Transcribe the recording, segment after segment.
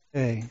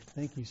Okay,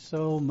 thank you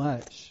so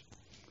much.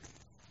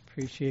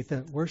 Appreciate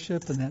that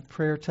worship and that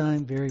prayer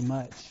time very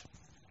much.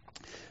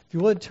 If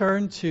you would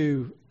turn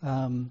to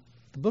the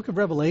book of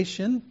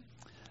Revelation,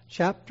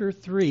 chapter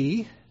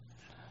 3,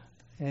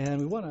 and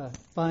we want to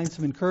find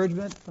some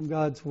encouragement from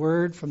God's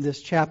Word from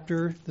this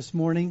chapter this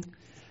morning.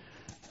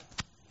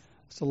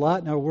 There's a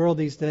lot in our world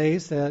these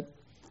days that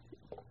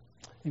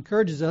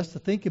encourages us to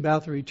think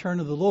about the return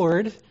of the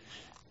Lord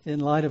in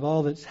light of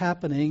all that's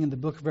happening. And the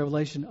book of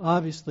Revelation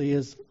obviously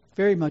is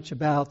very much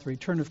about the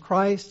return of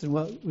Christ and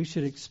what we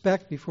should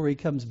expect before He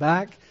comes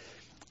back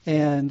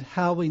and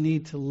how we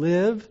need to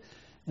live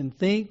and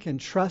think and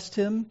trust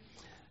Him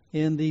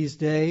in these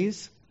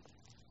days.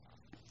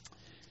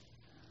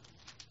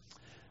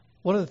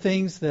 One of the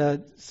things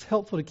that's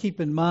helpful to keep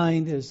in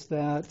mind is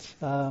that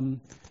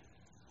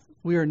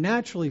we are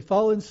naturally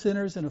fallen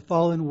sinners in a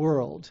fallen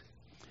world.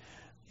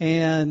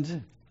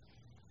 And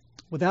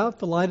without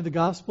the light of the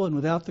gospel and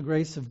without the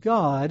grace of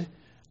God,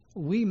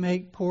 we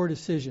make poor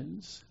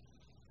decisions.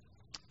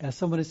 As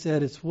somebody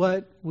said, it's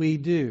what we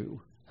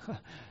do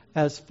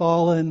as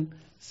fallen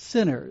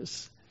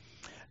sinners.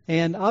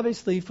 And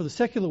obviously for the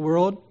secular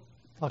world,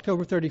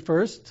 October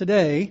 31st,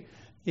 today,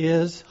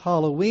 is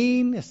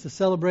Halloween. It's the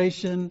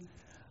celebration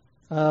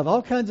of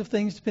all kinds of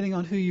things depending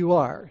on who you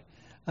are.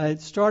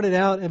 It started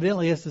out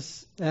evidently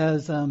as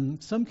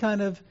some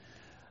kind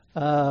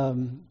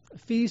of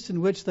feast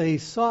in which they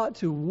sought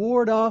to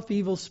ward off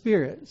evil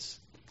spirits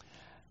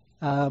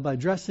by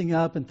dressing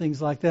up and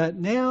things like that.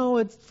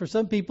 Now, for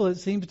some people, it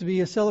seems to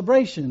be a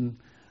celebration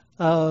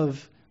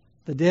of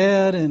the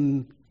dead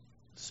and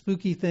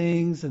spooky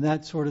things and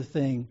that sort of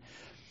thing.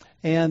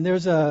 And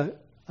there's a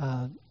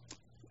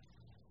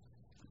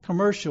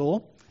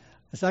commercial,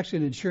 it's actually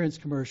an insurance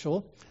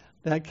commercial,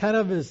 that kind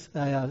of is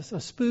a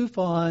spoof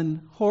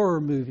on horror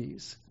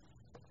movies.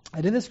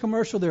 And in this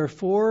commercial, there are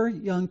 4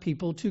 young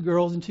people, 2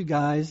 girls and 2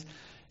 guys.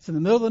 It's in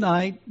the middle of the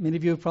night. Many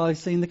of you have probably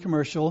seen the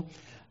commercial.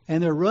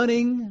 And they're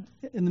running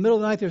in the middle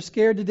of the night. They're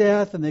scared to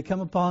death, and they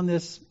come upon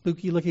this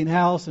spooky-looking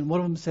house. And one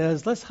of them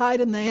says, "Let's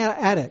hide in the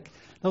attic."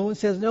 The other one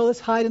says, "No, let's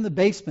hide in the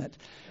basement."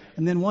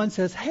 And then one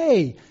says,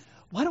 "Hey,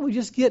 why don't we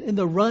just get in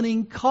the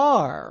running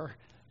car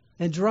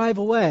and drive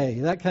away?"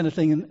 That kind of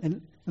thing.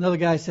 And another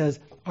guy says,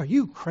 "Are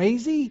you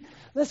crazy?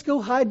 Let's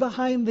go hide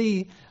behind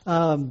the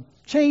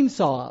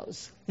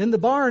chainsaws in the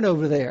barn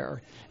over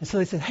there." And so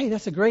they said, "Hey,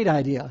 that's a great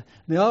idea." And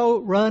they all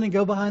run and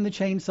go behind the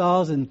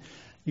chainsaws, and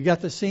you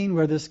got the scene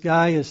where this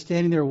guy is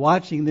standing there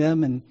watching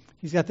them, and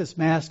he's got this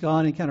mask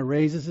on. He kind of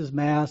raises his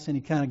mask, and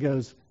he kind of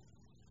goes.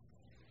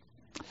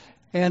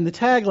 And the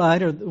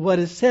tagline, or what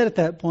is said at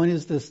that point,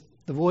 is this: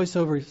 the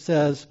voiceover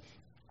says,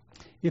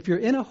 "If you're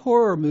in a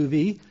horror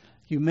movie,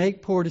 you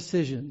make poor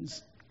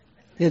decisions.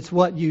 It's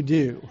what you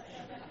do."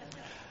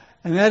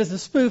 And that is a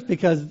spoof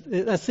because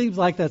that seems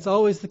like that's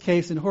always the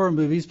case in horror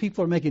movies.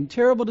 People are making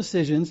terrible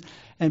decisions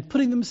and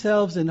putting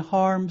themselves in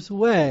harm's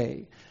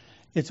way.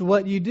 It's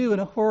what you do in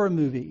a horror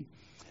movie.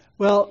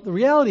 Well, the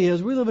reality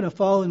is we live in a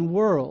fallen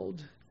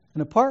world.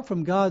 And apart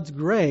from God's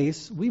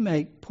grace, we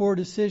make poor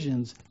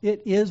decisions.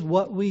 It is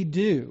what we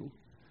do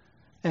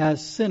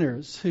as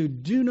sinners who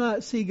do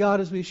not see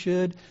God as we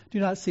should, do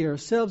not see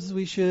ourselves as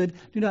we should,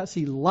 do not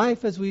see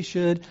life as we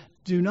should,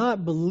 do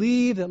not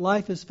believe that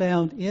life is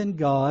found in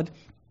God,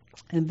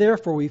 and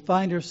therefore we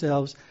find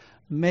ourselves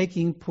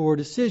making poor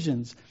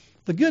decisions.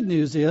 The good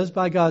news is,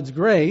 by God's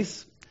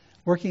grace,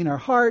 working in our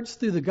hearts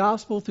through the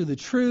gospel, through the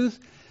truth,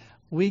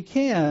 we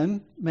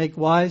can make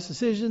wise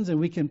decisions and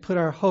we can put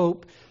our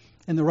hope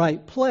in the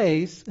right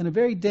place in a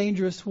very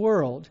dangerous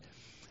world.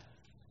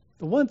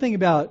 The one thing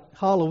about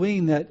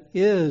Halloween that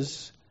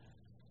is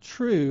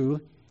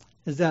true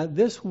is that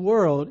this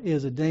world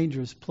is a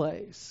dangerous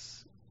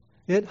place.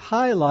 It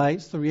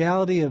highlights the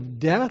reality of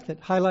death.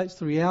 It highlights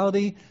the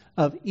reality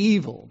of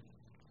evil.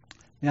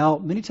 Now,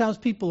 many times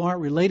people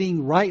aren't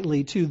relating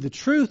rightly to the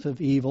truth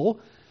of evil.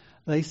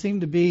 They seem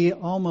to be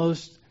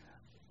almost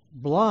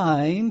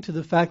blind to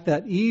the fact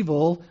that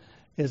evil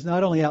is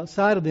not only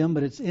outside of them,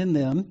 but it's in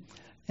them.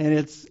 And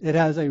it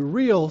has a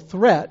real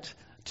threat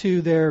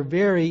to their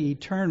very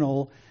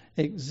eternal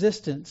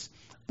existence.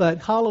 But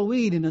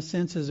Halloween, in a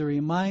sense, is a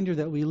reminder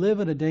that we live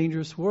in a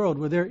dangerous world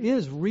where there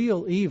is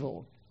real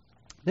evil.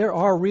 There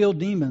are real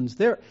demons.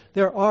 There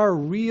are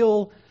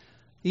real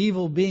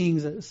evil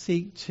beings that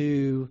seek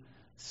to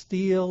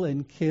steal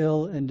and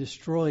kill and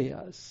destroy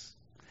us.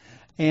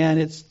 And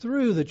it's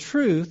through the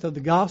truth of the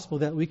gospel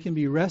that we can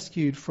be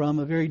rescued from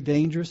a very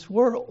dangerous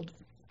world.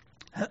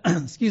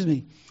 Excuse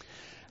me.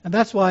 And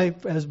that's why,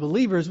 as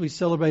believers, we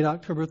celebrate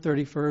October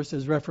 31st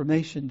as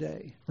Reformation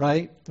Day,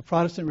 right? The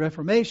Protestant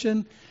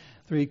Reformation,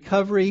 the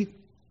recovery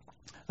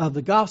of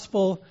the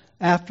gospel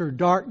after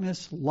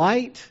darkness.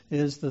 Light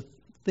is the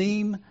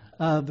theme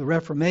of the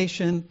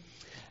Reformation.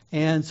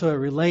 And so it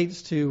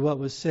relates to what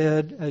was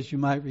said, as you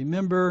might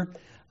remember,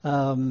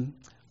 when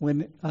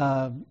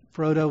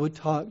Frodo would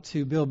talk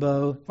to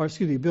Bilbo,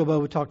 Bilbo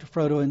would talk to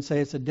Frodo and say,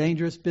 "It's a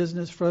dangerous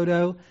business,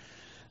 Frodo,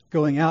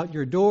 going out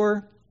your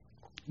door."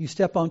 You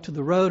step onto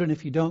the road, and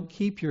if you don't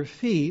keep your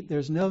feet,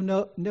 there's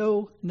no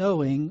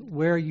knowing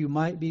where you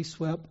might be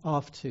swept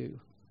off to.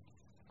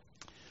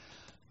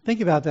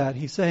 Think about that.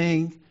 He's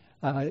saying,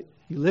 you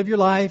live your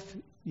life,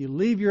 you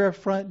leave your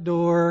front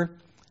door,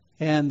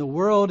 and the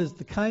world is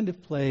the kind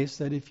of place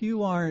that if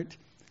you aren't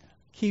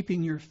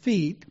keeping your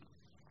feet,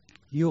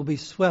 you'll be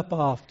swept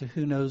off to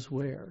who knows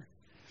where.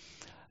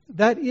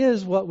 That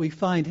is what we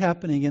find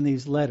happening in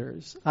these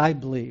letters, I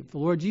believe. The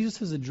Lord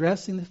Jesus is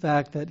addressing the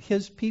fact that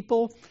His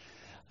people,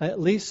 at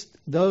least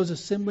those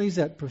assemblies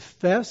that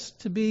profess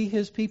to be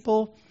His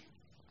people,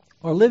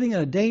 are living in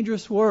a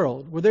dangerous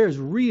world where there is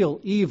real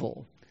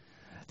evil,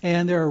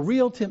 and there are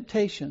real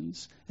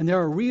temptations, and there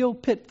are real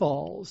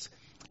pitfalls.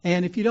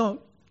 And if you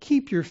don't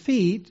keep your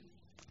feet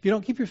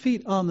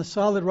on the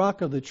solid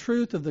rock of the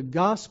truth of the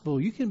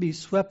gospel, you can be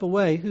swept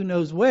away who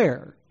knows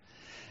where.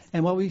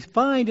 And what we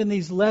find in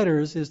these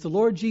letters is the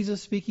Lord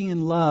Jesus speaking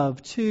in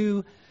love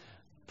to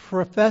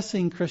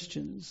professing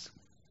Christians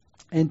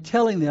and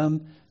telling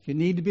them, you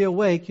need to be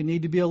awake, you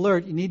need to be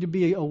alert, you need to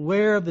be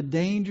aware of the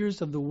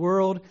dangers of the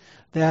world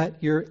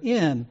that you're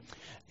in.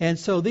 And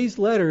so these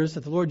letters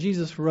that the Lord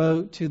Jesus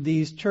wrote to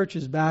these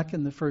churches back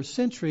in the first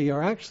century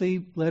are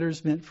actually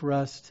letters meant for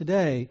us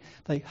today.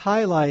 They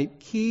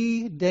highlight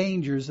key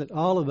dangers that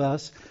all of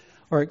us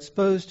are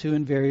exposed to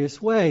in various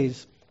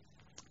ways.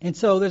 And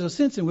so there's a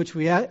sense in which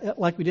we,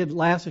 like we did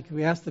last week,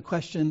 we asked the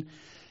question,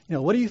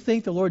 what do you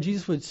think the Lord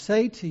Jesus would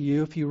say to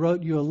you if He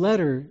wrote you a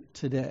letter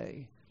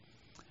today?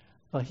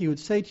 Well, He would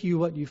say to you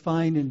what you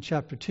find in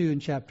chapter 2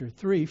 and chapter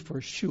 3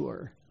 for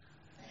sure.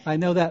 I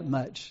know that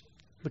much.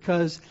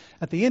 Because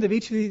at the end of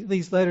each of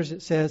these letters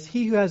it says,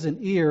 he who has an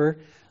ear,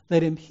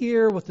 let him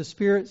hear what the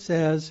Spirit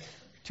says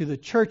to the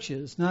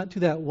churches, not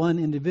to that one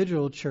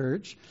individual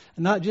church,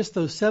 and not just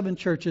those 7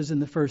 churches in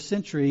the first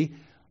century,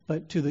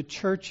 but to the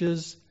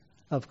churches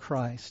of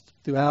Christ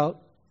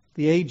throughout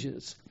the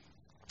ages.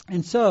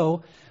 And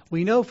so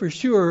we know for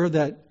sure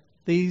that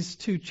these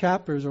 2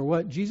 chapters are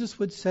what Jesus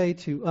would say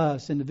to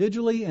us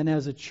individually and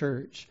as a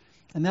church.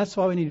 And that's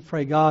why we need to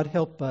pray, God,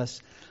 help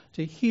us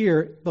to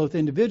hear both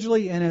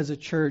individually and as a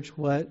church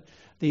what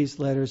these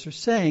letters are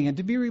saying. And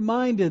to be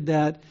reminded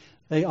that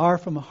they are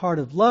from a heart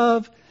of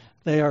love.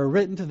 They are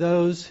written to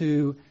those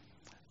who,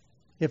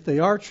 if they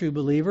are true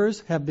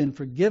believers, have been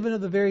forgiven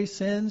of the very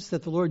sins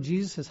that the Lord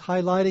Jesus is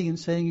highlighting and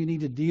saying you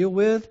need to deal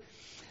with,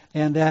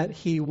 and that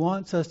He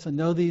wants us to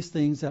know these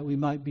things that we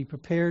might be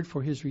prepared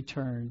for His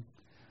return,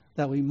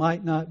 that we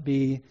might not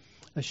be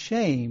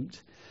ashamed.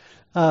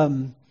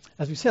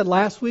 As we said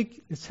last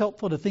week, it's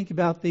helpful to think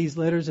about these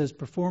letters as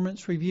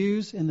performance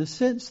reviews in the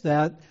sense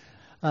that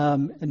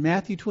in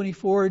Matthew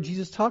 24,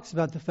 Jesus talks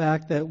about the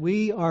fact that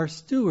we are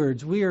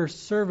stewards, we are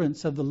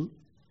servants of the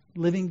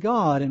living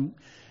God. And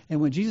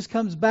when Jesus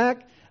comes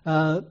back,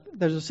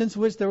 there's a sense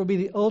in which there will be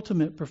the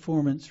ultimate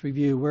performance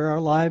review where our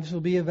lives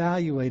will be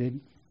evaluated.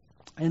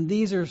 And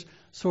these are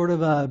sort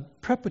of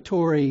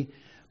preparatory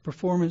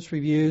performance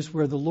reviews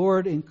where the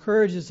Lord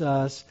encourages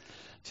us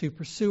to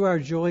pursue our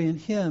joy in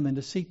Him and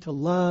to seek to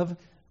love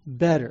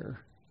better.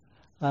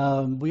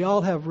 We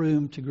all have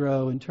room to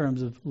grow in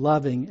terms of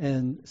loving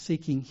and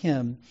seeking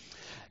Him.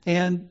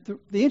 And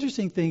the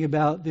interesting thing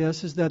about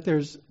this is that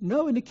there's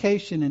no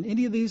indication in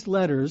any of these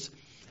letters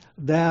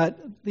that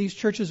these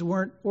churches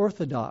weren't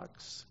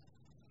orthodox.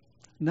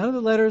 None of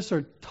the letters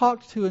are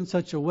talked to in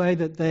such a way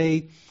that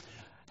they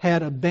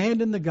had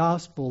abandoned the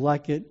gospel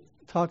like it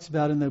talks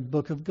about in the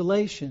book of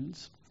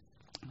Galatians.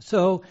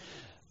 So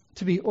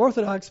to be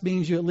orthodox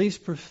means you at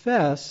least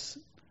profess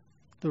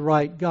the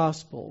right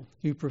gospel.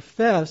 You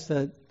profess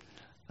that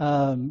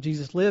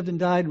Jesus lived and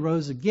died and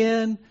rose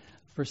again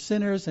for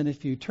sinners, and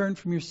if you turn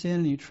from your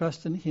sin and you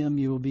trust in Him,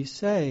 you will be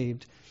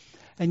saved.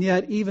 And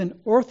yet even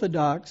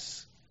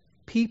orthodox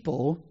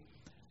people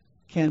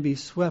can be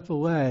swept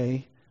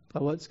away by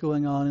what's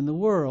going on in the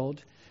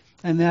world.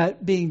 And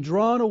that being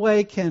drawn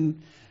away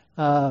can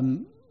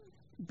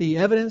be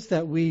evidence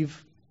that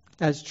we've,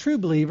 as true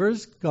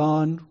believers,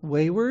 gone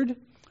wayward,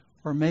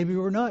 or maybe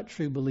we're not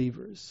true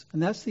believers.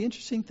 And that's the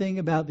interesting thing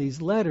about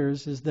these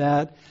letters is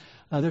that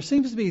there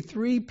seems to be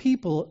three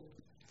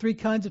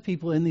kinds of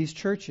people in these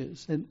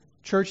churches, and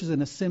churches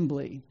and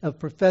assembly of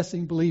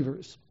professing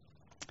believers.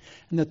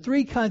 And the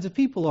 3 kinds of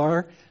people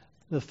are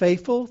the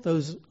faithful,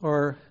 those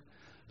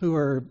who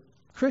are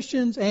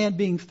Christians and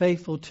being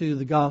faithful to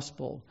the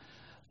gospel.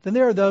 Then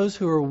there are those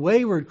who are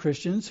wayward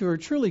Christians, who are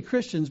truly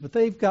Christians, but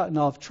they've gotten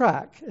off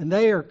track, and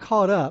they are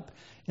caught up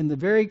in the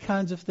very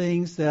kinds of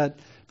things that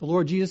the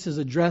Lord Jesus is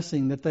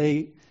addressing that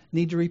they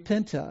need to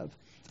repent of.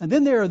 And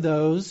then there are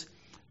those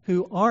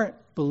who aren't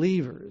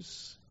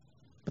believers,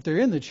 but they're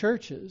in the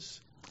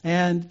churches,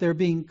 and they're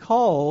being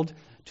called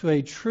to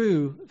a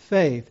true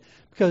faith.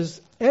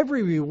 Because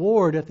every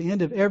reward at the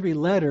end of every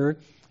letter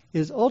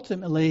is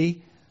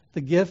ultimately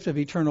the gift of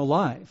eternal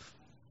life.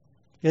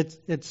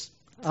 It's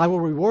I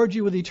will reward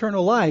you with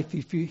eternal life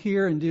if you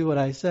hear and do what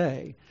I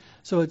say.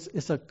 So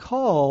it's a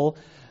call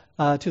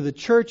to the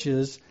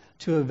churches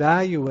to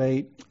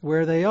evaluate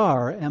where they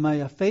are. Am I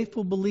a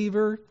faithful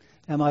believer?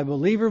 Am I a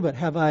believer, but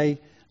have I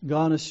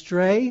gone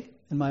astray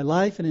in my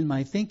life and in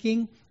my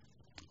thinking?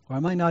 Or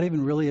am I not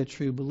even really a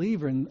true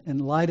believer in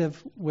light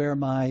of where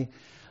my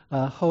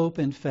hope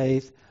and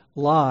faith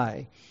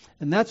lie?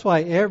 And that's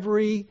why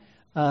every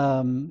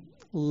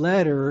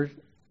letter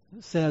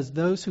says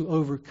those who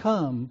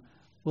overcome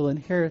will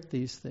inherit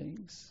these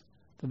things.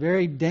 The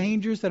very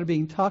dangers that are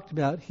being talked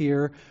about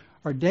here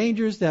are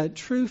dangers that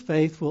true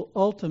faith will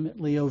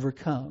ultimately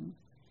overcome.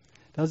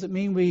 Doesn't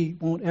mean we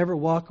won't ever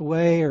walk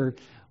away or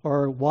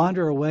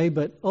wander away,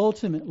 but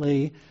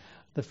ultimately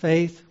the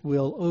faith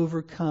will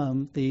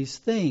overcome these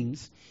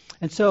things.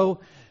 And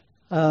so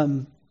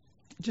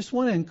just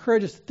want to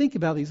encourage us to think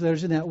about these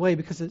letters in that way,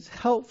 because it's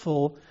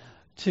helpful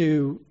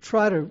to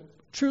try to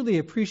truly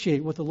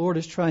appreciate what the Lord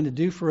is trying to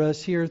do for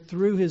us here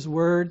through His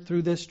Word,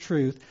 through this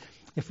truth,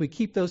 if we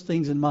keep those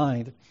things in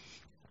mind.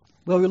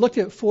 Well, we looked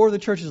at 4 of the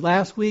churches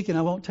last week, and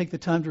I won't take the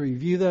time to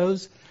review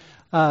those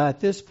at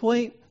this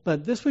point.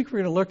 But this week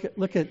we're going to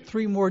look at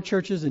 3 more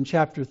churches in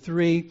chapter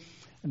 3.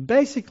 And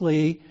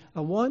basically, I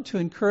want to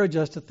encourage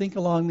us to think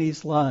along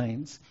these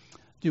lines.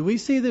 Do we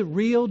see the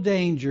real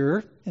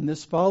danger in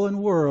this fallen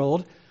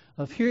world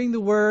of hearing the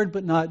Word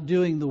but not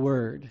doing the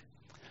Word?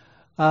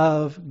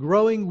 Of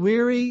growing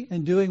weary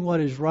and doing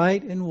what is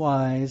right and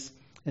wise?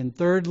 And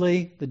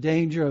thirdly, the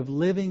danger of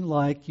living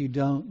like you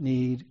don't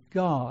need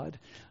God.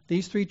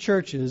 These 3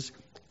 churches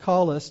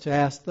call us to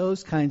ask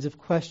those kinds of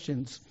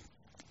questions.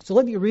 So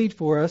let me read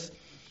for us,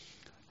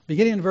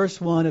 beginning in verse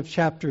 1 of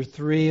chapter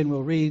 3, and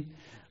we'll read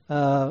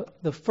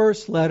the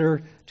first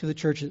letter to the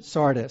church at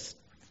Sardis.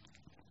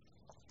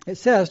 It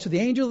says, "To the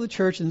angel of the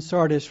church in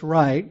Sardis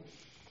write,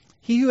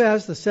 He who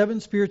has the 7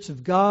 spirits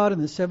of God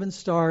and the 7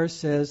 stars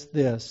says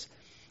this,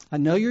 I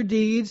know your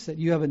deeds, that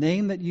you have a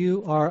name, that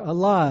you are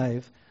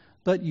alive,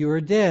 but you are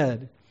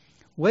dead.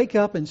 Wake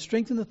up and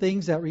strengthen the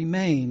things that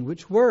remain,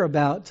 which were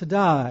about to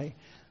die.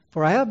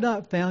 For I have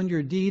not found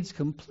your deeds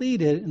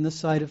completed in the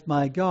sight of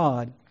my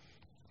God.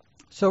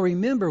 So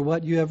remember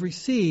what you have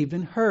received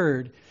and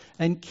heard,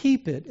 and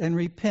keep it and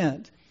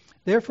repent.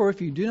 Therefore,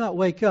 if you do not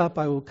wake up,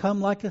 I will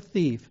come like a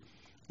thief,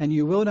 and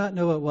you will not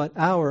know at what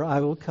hour I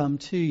will come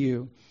to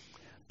you.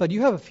 But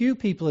you have a few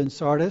people in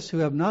Sardis who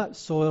have not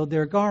soiled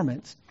their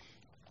garments,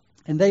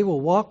 and they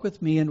will walk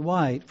with me in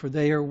white, for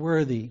they are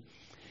worthy.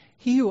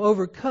 He who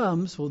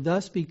overcomes will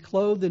thus be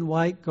clothed in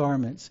white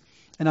garments,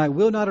 and I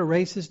will not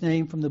erase his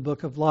name from the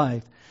book of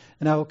life,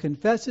 and I will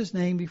confess his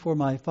name before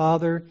my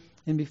Father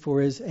and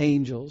before his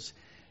angels.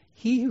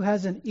 He who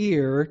has an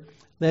ear,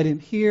 let him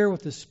hear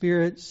what the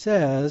Spirit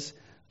says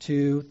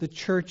to the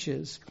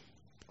churches."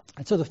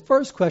 And so the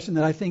first question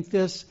that I think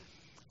this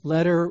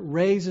letter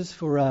raises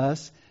for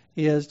us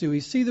is, do we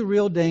see the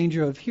real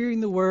danger of hearing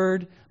the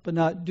Word but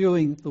not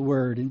doing the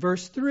Word? In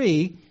verse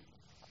 3,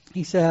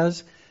 he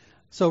says,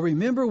 "So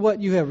remember what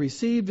you have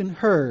received and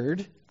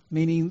heard,"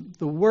 meaning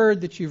the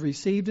Word that you've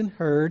received and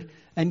heard,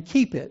 "and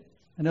keep it."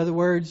 In other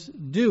words,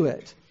 do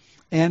it,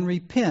 and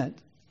repent.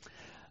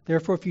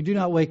 Therefore, if you do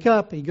not wake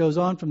up, he goes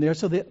on from there.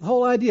 So the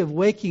whole idea of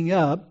waking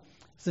up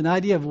is an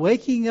idea of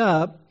waking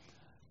up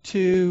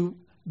to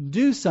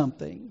do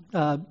something.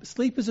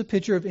 Sleep is a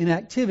picture of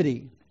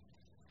inactivity.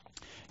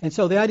 And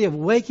so the idea of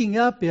waking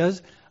up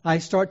is I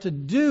start to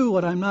do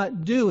what I'm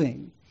not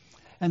doing.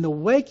 And the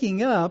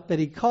waking up that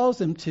he calls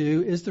them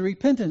to is the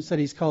repentance that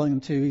he's calling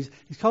them to.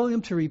 He's calling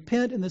them to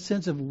repent in the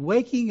sense of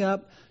waking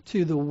up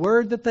to the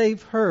Word that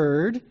they've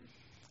heard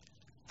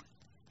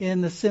in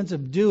the sense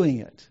of doing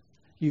it.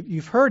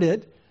 You've heard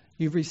it,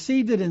 you've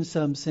received it in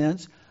some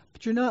sense,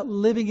 but you're not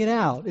living it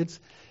out.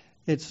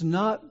 It's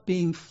not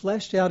being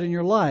fleshed out in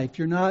your life.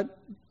 You're not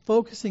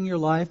focusing your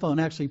life on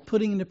actually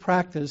putting into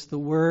practice the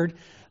Word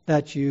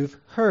that you've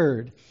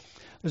heard.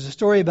 There's a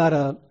story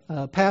about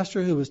a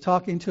pastor who was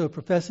talking to a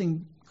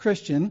professing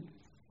Christian,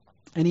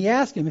 and he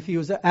asked him if he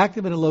was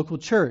active in a local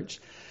church.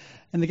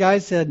 And the guy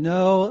said,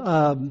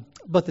 no,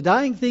 but the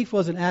dying thief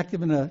wasn't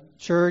active in a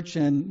church,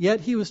 and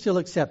yet he was still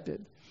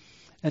accepted.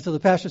 And so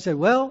the pastor said,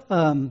 well,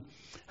 how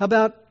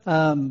about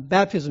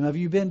baptism? Have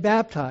you been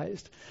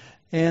baptized?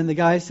 And the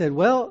guy said,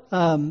 well,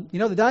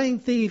 the dying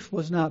thief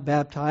was not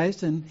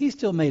baptized, and he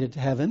still made it to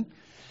heaven.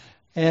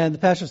 And the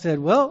pastor said,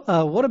 well,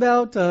 what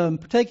about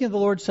partaking of the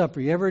Lord's Supper?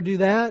 You ever do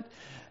that?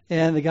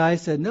 And the guy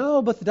said,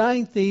 no, but the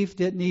dying thief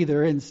didn't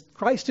either, and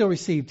Christ still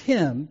received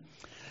him.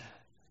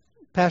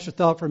 Pastor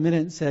thought for a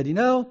minute and said,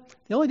 the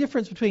only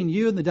difference between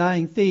you and the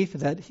dying thief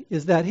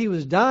is that he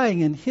was dying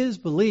in his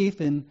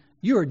belief and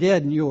you are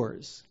dead in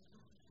yours.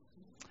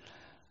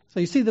 So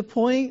you see the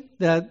point,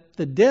 that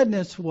the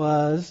deadness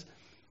was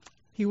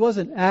he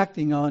wasn't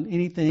acting on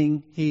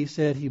anything he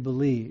said he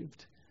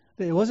believed.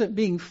 It wasn't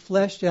being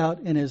fleshed out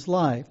in his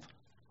life.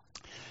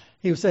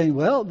 He was saying,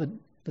 well,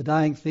 the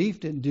dying thief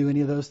didn't do any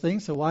of those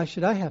things, so why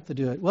should I have to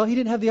do it? Well, he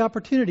didn't have the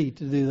opportunity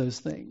to do those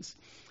things.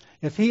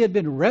 If he had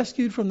been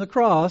rescued from the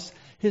cross,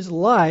 his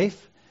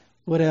life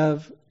would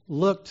have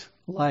looked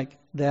like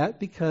that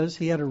because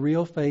he had a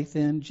real faith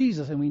in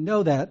Jesus. And we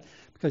know that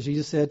because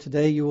Jesus said,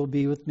 today you will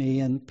be with me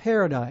in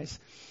paradise.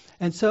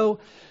 And so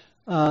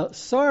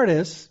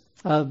Sardis,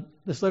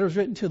 this letter was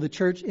written to the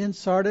church in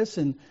Sardis.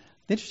 And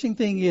the interesting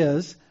thing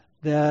is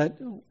that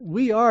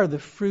we are the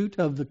fruit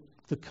of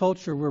the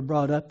culture we're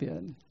brought up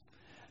in.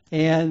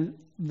 And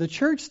the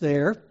church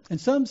there, in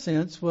some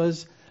sense,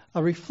 was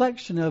a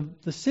reflection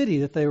of the city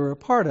that they were a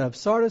part of.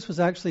 Sardis was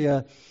actually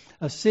a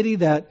city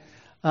that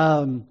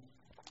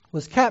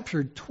was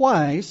captured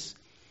twice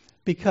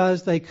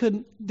because they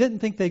didn't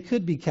think they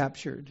could be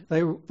captured.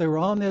 They were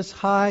on this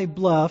high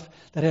bluff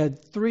that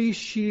had 3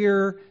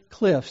 sheer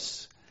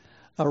cliffs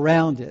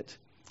around it.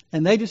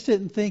 And they just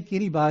didn't think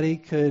anybody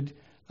could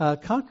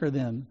conquer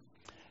them.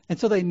 And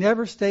so they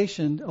never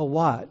stationed a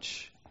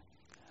watch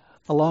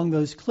along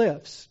those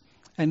cliffs.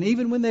 And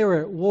even when they were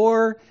at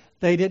war,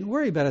 they didn't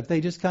worry about it.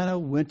 They just kind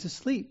of went to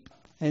sleep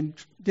and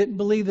didn't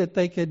believe that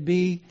they could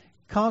be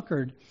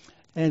conquered.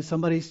 And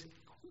somebody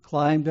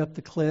climbed up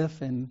the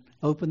cliff and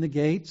opened the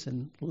gates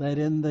and let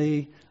in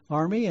the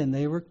army, and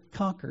they were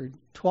conquered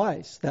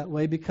twice that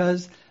way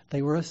because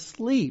they were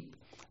asleep.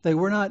 They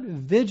were not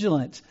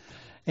vigilant.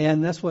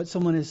 And that's what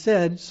someone has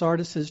said.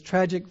 Sardis's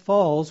tragic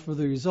falls were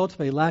the result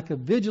of a lack of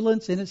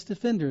vigilance in its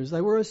defenders.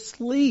 They were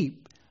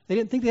asleep. They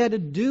didn't think they had to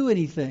do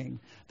anything.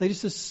 They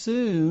just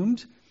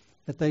assumed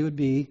that they would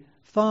be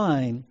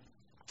fine.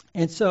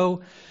 And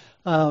so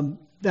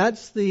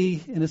that's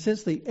in a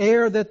sense, the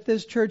air that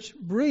this church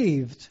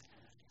breathed.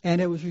 And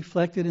it was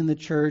reflected in the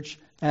church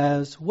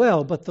as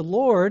well. But the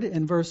Lord,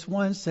 in verse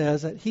 1,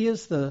 says that He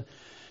is the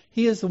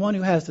one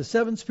who has the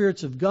 7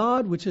 spirits of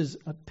God, which is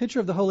a picture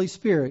of the Holy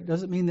Spirit. It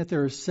doesn't mean that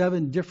there are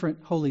 7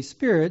 different Holy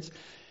Spirits.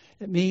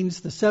 It means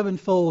the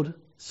 7-fold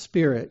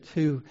Spirit,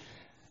 who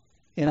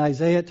in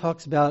Isaiah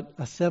talks about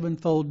a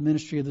 7-fold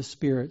ministry of the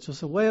Spirit. So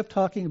it's a way of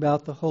talking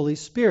about the Holy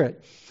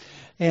Spirit.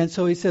 And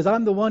so he says,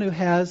 I'm the one who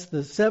has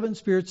the 7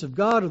 spirits of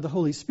God, or the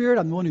Holy Spirit.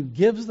 I'm the one who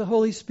gives the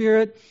Holy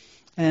Spirit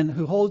and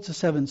who holds the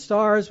 7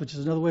 stars, which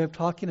is another way of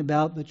talking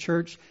about the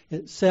church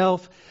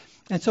itself.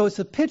 And so it's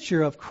a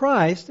picture of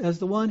Christ as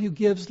the one who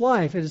gives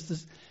life. It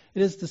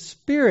is the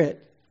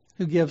Spirit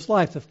who gives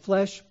life. The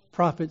flesh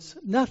profits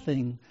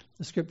nothing,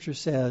 the Scripture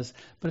says.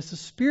 But it's the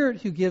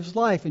Spirit who gives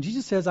life. And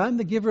Jesus says, I'm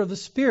the giver of the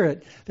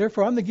Spirit.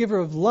 Therefore, I'm the giver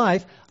of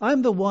life.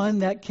 I'm the one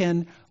that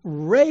can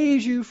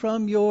raise you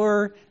from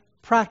your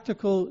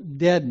practical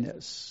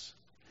deadness.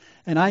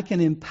 And I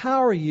can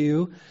empower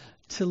you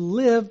to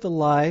live the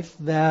life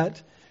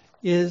that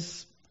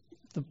is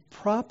the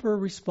proper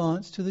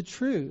response to the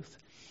truth.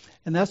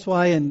 And that's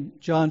why in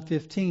John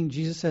 15,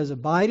 Jesus says,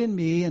 abide in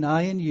me and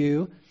I in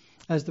you,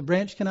 as the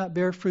branch cannot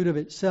bear fruit of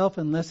itself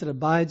unless it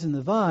abides in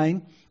the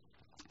vine,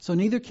 so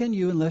neither can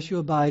you unless you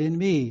abide in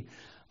me.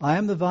 I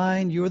am the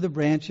vine, you are the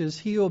branches.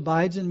 He who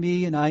abides in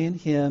me and I in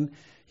him,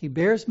 he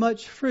bears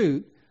much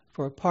fruit,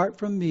 for apart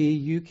from me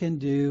you can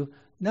do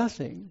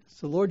nothing.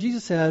 So Lord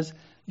Jesus says,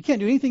 you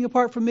can't do anything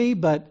apart from me,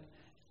 but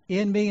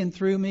in me and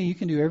through me, you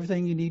can do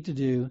everything you need to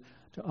do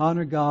to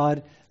honor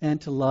God and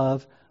to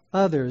love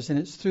others. And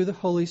it's through the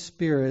Holy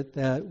Spirit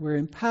that we're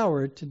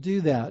empowered to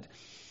do that.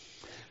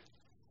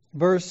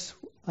 Verse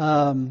 3,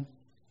 I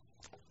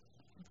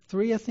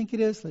think it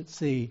is. Let's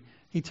see.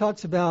 He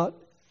talks about,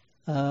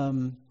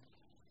 let's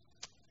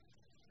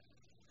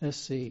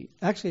see.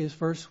 Actually, it's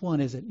verse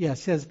 1, is it? Yes,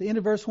 it says at the end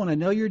of verse 1, I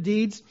know your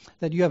deeds,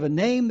 that you have a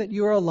name, that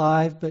you are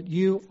alive, but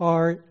you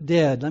are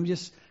dead. Let me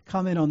just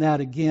comment on that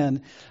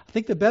again. I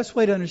think the best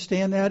way to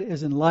understand that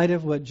is in light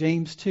of what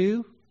James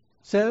 2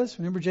 says.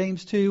 Remember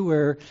James 2,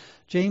 where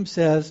James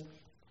says,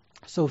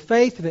 so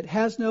faith, if it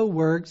has no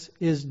works,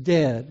 is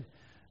dead,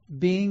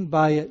 being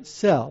by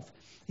itself.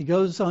 He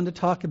goes on to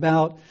talk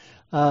about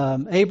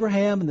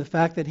Abraham and the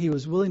fact that he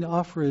was willing to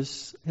offer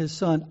his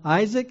son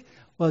Isaac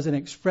was an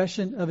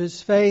expression of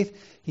his faith.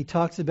 He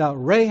talks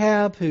about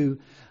Rahab, who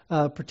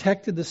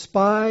protected the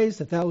spies,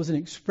 that was an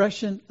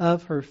expression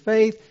of her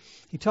faith.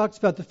 He talks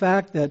about the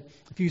fact that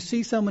if you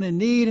see someone in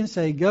need and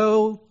say,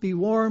 go, be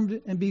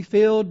warmed and be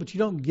filled, but you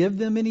don't give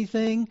them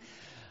anything,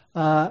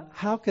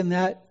 how can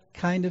that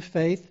kind of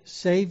faith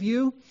save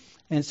you?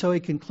 And so he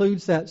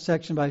concludes that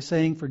section by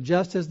saying, for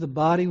just as the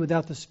body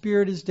without the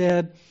spirit is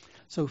dead,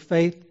 so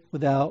faith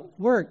without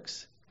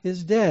works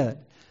is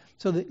dead.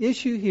 So the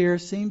issue here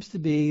seems to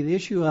be the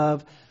issue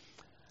of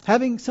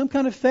having some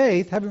kind of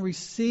faith, having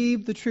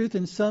received the truth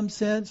in some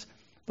sense,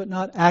 but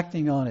not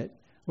acting on it.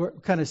 We're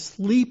kind of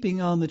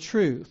sleeping on the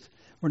truth.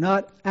 We're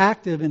not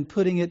active in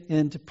putting it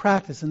into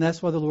practice. And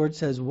that's why the Lord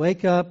says,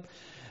 wake up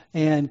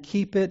and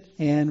keep it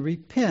and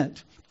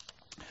repent.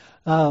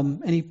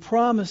 And He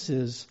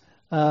promises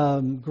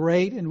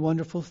great and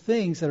wonderful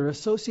things that are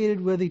associated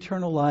with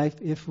eternal life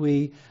if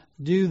we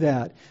do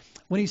that.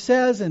 When He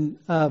says in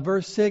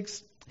verse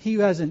 6, he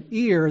who has an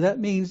ear, that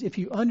means if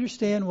you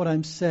understand what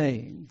I'm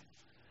saying.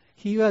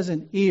 He who has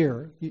an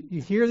ear,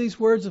 you hear these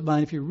words of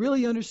mine, if you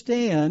really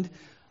understand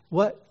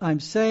what I'm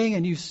saying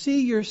and you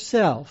see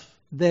yourself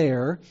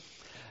there,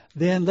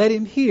 then let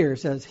him hear. It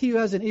says, he who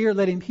has an ear,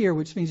 let him hear,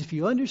 which means if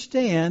you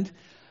understand,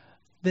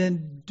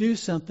 then do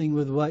something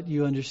with what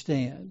you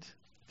understand.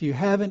 If you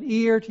have an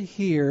ear to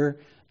hear,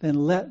 then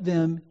let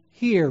them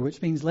hear,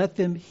 which means let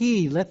them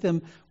heed, let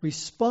them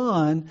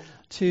respond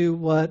to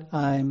what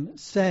I'm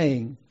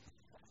saying.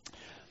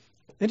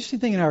 The interesting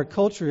thing in our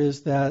culture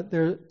is that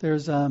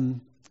there's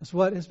It's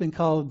what has been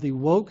called the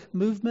woke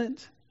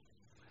movement.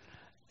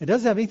 It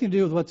doesn't have anything to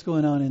do with what's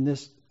going on in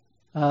this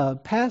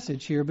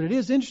passage here, but it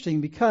is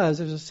interesting because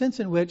there's a sense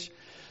in which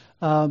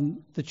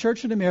the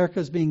church in America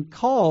is being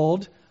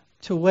called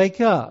to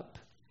wake up.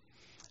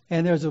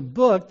 And there's a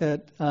book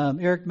that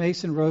Eric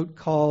Mason wrote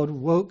called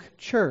Woke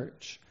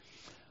Church.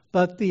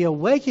 But the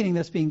awakening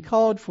that's being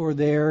called for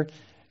there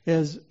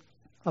is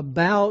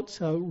about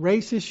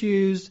race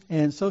issues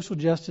and social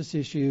justice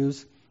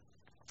issues.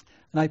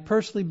 And I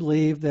personally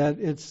believe that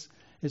it's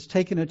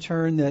taken a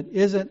turn that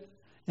isn't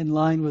in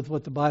line with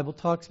what the Bible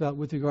talks about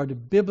with regard to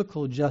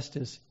biblical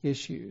justice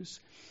issues.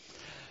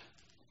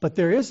 But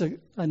there is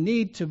a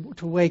need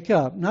to wake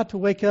up, not to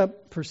wake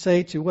up per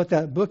se to what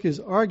that book is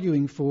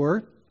arguing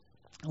for,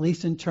 at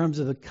least in terms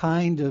of the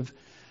kind of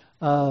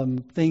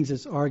things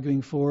it's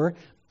arguing for,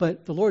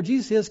 but the Lord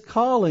Jesus is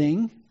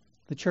calling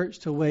the church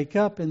to wake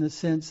up in the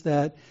sense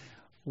that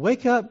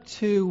wake up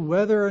to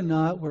whether or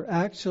not we're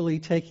actually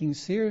taking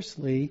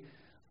seriously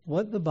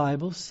what the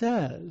Bible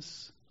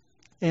says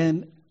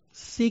and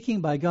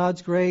seeking by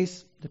God's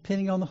grace,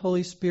 depending on the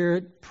Holy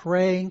Spirit,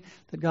 praying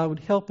that God would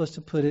help us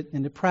to put it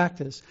into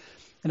practice.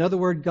 In other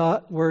words,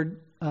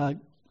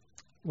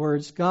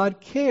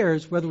 God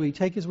cares whether we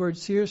take His word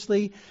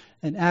seriously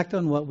and act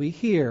on what we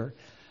hear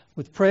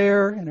with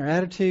prayer and our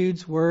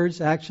attitudes, words,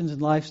 actions, and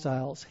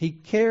lifestyles. He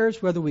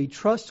cares whether we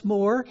trust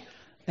more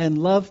and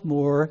love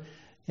more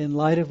in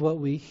light of what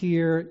we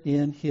hear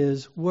in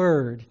His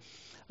word.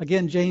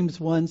 Again, James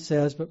 1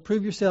 says, "But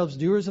prove yourselves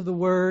doers of the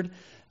word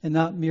and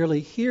not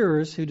merely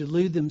hearers who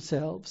delude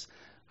themselves.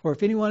 For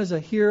if anyone is a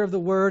hearer of the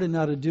word and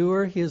not a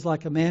doer, he is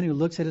like a man who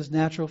looks at his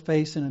natural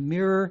face in a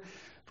mirror.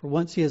 For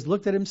once he has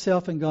looked at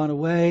himself and gone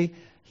away,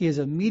 he has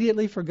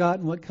immediately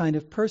forgotten what kind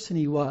of person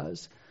he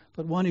was.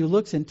 But one who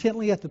looks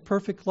intently at the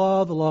perfect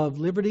law, the law of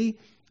liberty,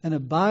 and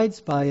abides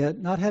by it,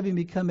 not having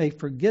become a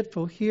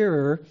forgetful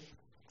hearer,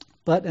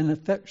 but an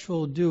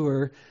effectual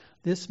doer,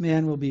 this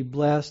man will be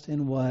blessed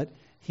in what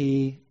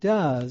he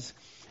does."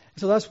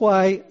 So that's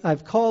why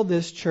I've called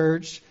this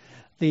church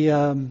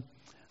the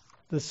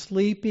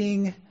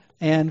sleeping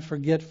and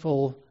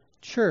forgetful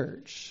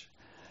church.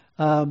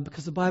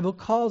 Because the Bible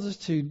calls us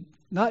to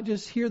not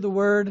just hear the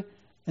word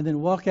and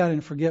then walk out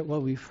and forget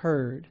what we've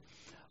heard,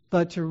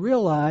 but to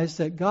realize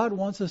that God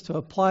wants us to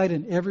apply it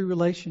in every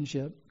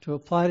relationship, to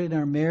apply it in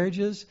our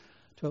marriages,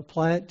 to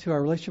apply it to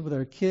our relationship with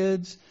our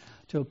kids,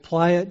 to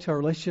apply it to our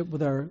relationship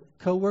with our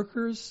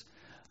coworkers,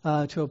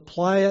 to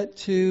apply it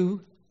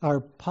to our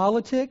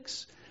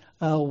politics.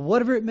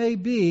 Whatever it may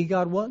be,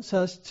 God wants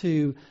us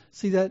to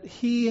see that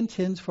He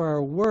intends for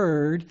our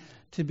word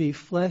to be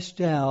fleshed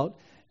out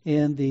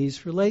in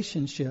these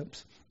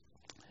relationships.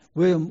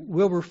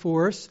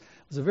 Wilberforce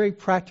was a very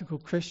practical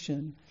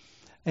Christian,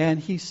 and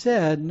he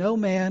said, "No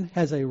man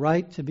has a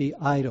right to be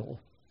idle."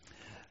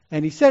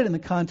 And he said it in the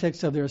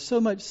context of there is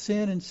so much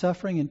sin and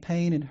suffering and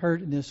pain and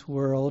hurt in this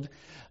world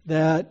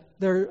that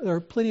there are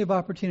plenty of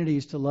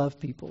opportunities to love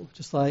people,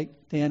 just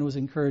like Dan was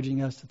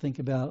encouraging us to think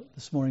about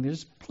this morning.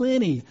 There's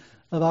plenty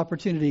of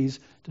opportunities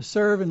to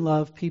serve and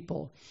love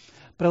people.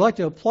 But I'd like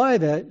to apply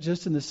that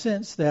just in the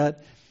sense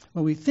that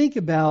when we think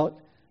about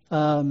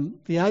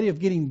the idea of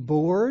getting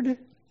bored,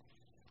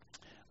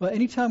 well,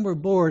 anytime we're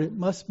bored, it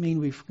must mean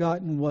we've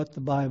forgotten what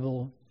the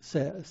Bible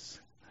says.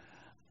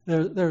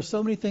 There are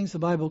so many things the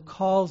Bible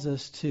calls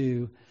us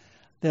to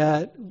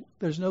that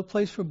there's no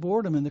place for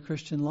boredom in the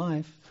Christian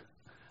life.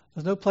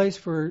 There's no place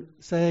for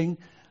saying,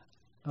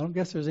 I don't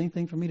guess there's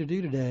anything for me to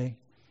do today.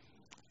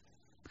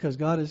 Because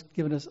God has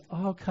given us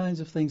all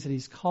kinds of things that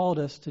He's called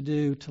us to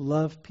do, to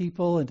love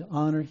people and to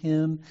honor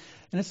Him.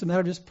 And it's a matter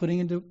of just putting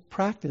into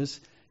practice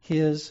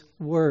His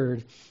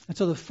Word. And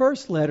so the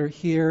first letter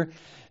here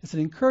is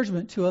an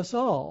encouragement to us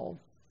all.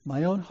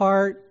 My own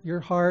heart, your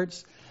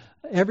hearts,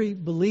 every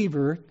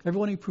believer,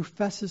 everyone who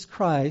professes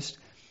Christ.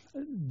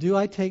 Do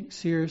I take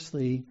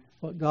seriously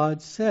what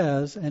God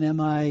says? And am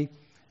I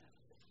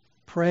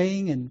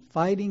praying and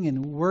fighting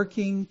and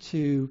working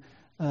to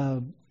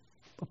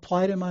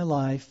apply it in my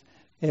life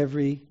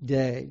every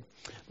day?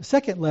 The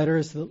second letter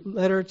is the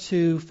letter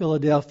to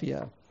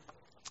Philadelphia.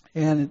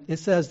 And it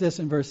says this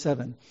in verse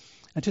 7.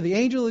 "And to the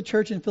angel of the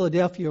church in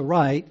Philadelphia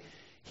write,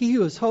 He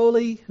who is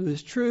holy, who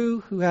is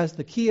true, who has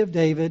the key of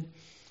David,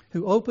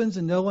 who opens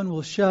and no one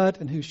will shut,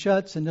 and who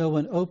shuts and no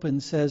one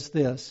opens, says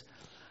this,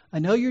 I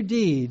know your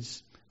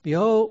deeds.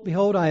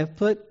 Behold, I have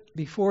put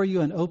before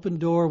you an open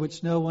door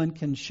which no one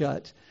can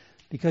shut,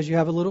 because you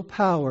have a little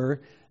power,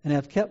 and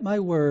have kept my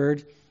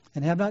word,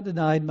 and have not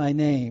denied my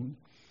name.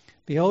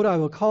 Behold, I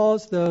will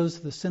cause those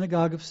of the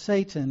synagogue of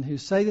Satan, who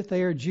say that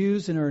they are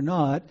Jews and are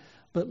not,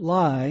 but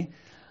lie.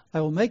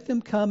 I will make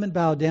them come and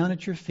bow down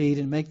at your feet,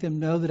 and make them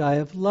know that I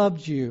have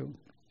loved you.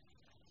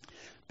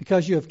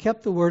 Because you have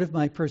kept the word of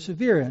my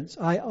perseverance,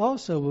 I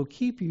also will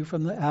keep you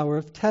from the hour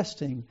of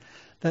testing,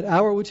 that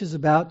hour which is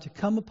about to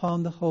come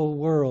upon the whole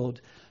world,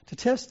 to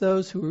test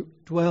those who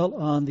dwell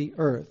on the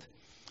earth.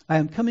 I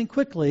am coming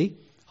quickly.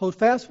 Hold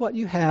fast what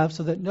you have,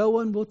 so that no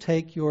one will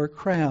take your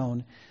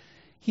crown.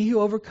 He who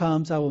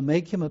overcomes, I will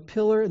make him a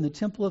pillar in the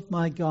temple of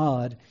my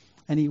God,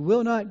 and he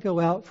will not go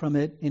out from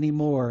it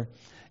anymore.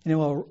 And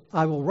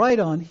I will write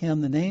on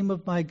him the name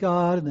of my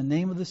God and the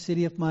name of the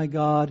city of my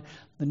God,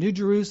 the New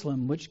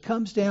Jerusalem, which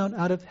comes down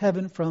out of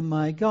heaven from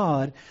my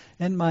God,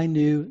 and my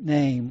new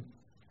name.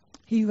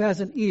 He who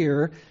has an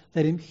ear,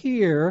 let him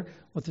hear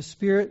what the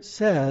Spirit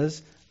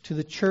says to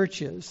the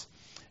churches.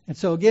 And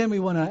so again, we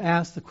want to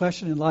ask the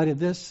question in light of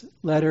this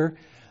letter,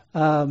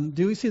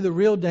 do we see the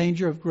real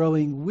danger of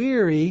growing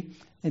weary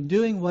and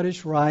doing what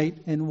is right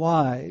and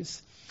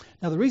wise?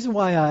 Now, the reason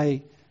why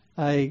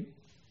I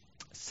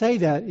say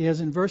that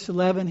is in verse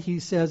 11, he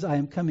says, I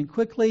am coming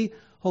quickly.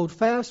 Hold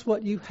fast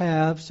what you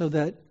have so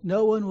that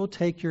no one will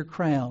take your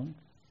crown.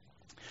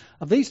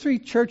 Of these three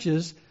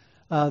churches,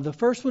 the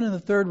first one and the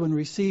third one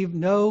received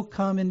no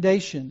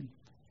commendation.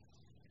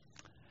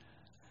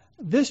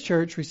 This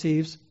church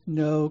receives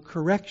no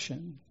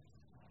correction.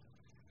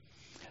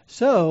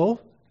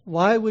 So,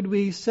 why would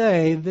we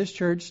say this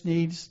church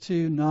needs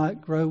to not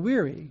grow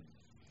weary?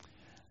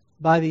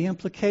 By the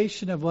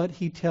implication of what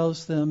he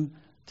tells them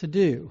to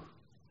do.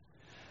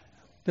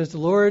 Does the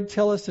Lord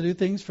tell us to do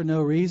things for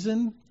no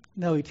reason?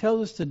 No, he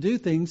tells us to do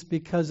things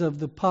because of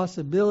the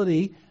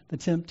possibility, the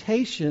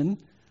temptation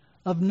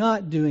of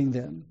not doing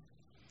them.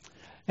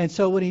 And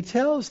so when he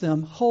tells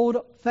them, hold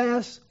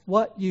fast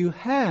what you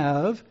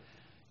have,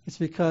 it's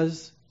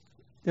because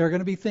there are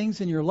going to be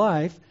things in your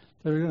life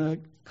that are going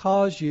to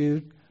cause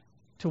you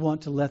to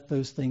want to let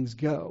those things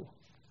go.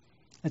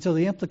 And so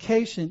the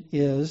implication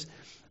is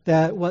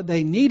that what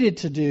they needed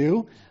to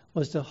do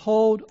was to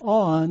hold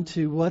on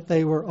to what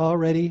they were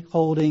already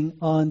holding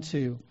on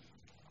to.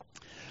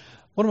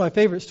 One of my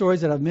favorite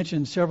stories that I've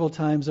mentioned several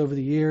times over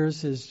the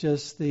years is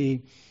just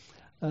the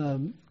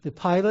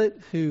pilot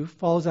who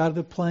falls out of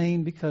the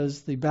plane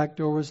because the back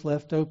door was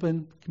left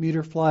open,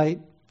 commuter flight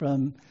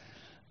from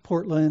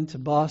Portland to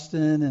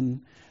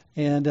Boston,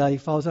 and he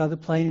falls out of the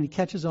plane and he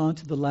catches on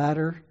to the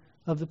ladder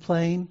of the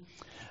plane.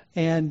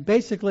 And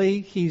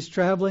basically, he's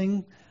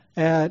traveling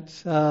at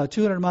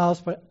 200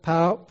 miles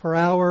per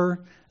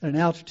hour at an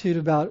altitude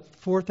of about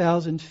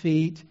 4,000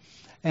 feet.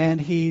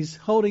 And he's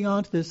holding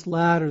on to this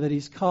ladder that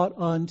he's caught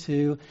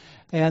onto.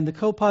 And the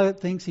co-pilot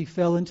thinks he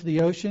fell into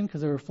the ocean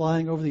because they were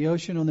flying over the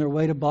ocean on their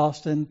way to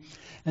Boston.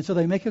 And so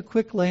they make a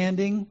quick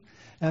landing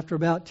after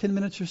about 10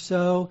 minutes or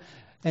so.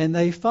 And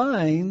they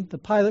find the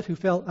pilot who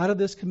fell out of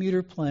this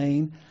commuter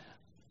plane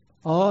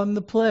on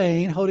the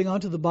plane, holding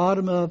onto the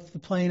bottom of the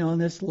plane on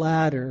this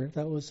ladder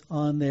that was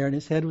on there. And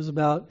his head was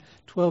about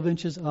 12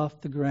 inches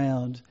off the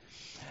ground.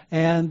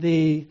 And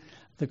the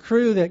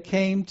crew that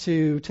came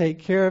to take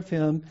care of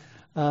him,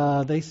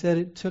 they said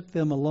it took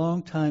them a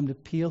long time to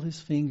peel his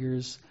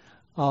fingers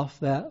off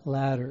that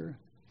ladder.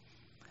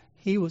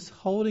 He was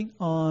holding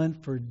on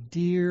for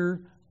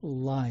dear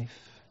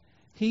life.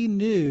 He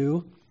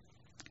knew,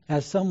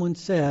 as someone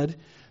said,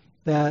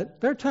 that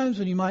there are times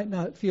when you might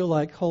not feel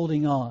like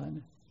holding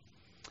on.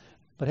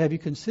 But have you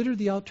considered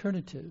the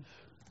alternative?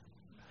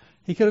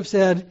 He could have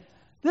said,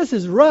 this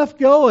is rough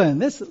going.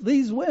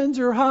 These winds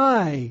are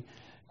high.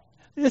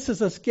 This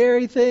is a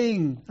scary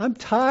thing. I'm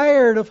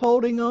tired of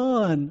holding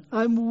on.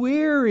 I'm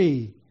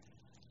weary.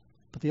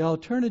 But the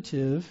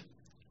alternative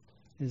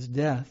is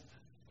death,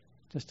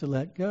 just to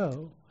let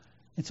go.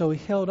 And so he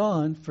held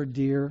on for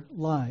dear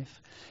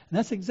life. And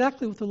that's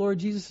exactly what the Lord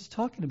Jesus is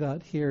talking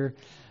about here.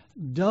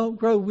 Don't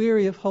grow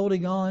weary of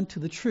holding on to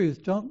the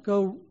truth. Don't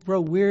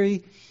grow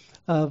weary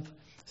of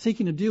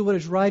seeking to do what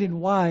is right and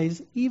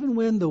wise, even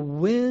when the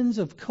winds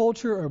of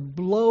culture are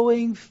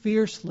blowing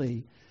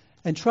fiercely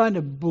and trying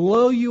to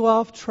blow you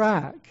off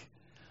track.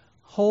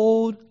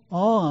 Hold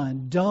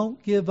on.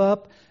 Don't give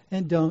up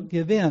and don't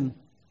give in.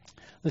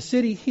 The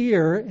city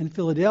here in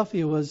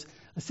Philadelphia was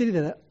a city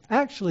that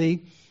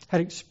actually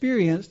had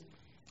experienced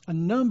a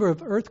number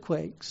of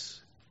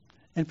earthquakes.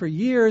 And for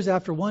years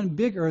after one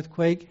big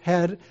earthquake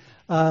had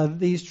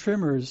these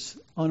tremors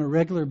on a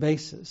regular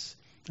basis.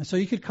 And so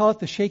you could call it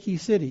the shaky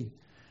city.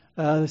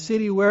 The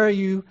city where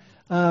you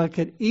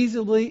could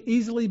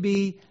easily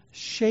be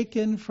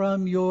shaken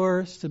from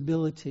your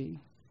stability.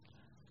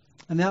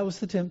 And that was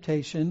the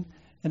temptation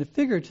in a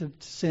figurative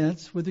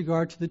sense with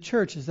regard to the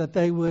church, is that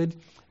they would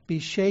be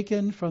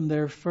shaken from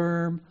their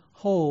firm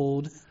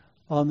hold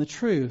on the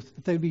truth,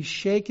 that they would be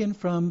shaken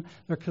from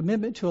their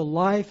commitment to a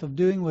life of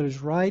doing what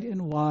is right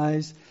and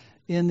wise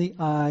in the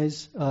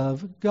eyes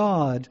of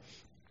God.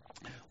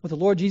 What the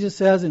Lord Jesus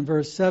says in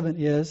verse 7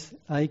 is,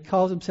 he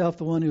calls himself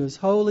the one who is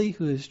holy,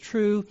 who is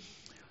true,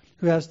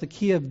 who has the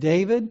key of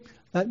David.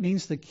 That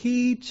means the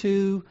key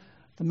to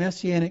the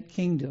Messianic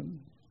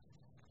kingdom.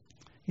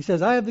 He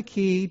says, I have the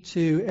key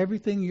to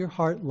everything your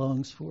heart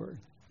longs for.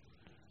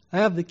 I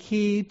have the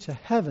key to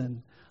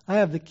heaven. I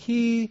have the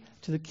key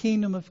to the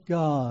kingdom of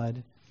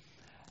God.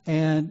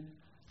 And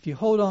if you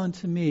hold on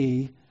to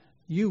me,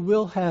 you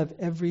will have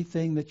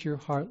everything that your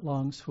heart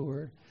longs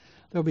for.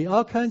 There'll be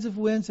all kinds of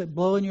winds that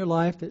blow in your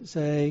life that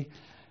say,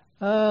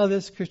 oh,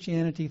 this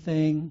Christianity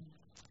thing,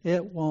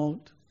 it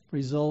won't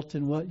result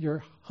in what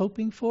you're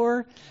hoping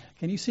for.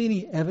 Can you see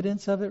any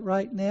evidence of it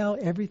right now?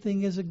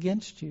 Everything is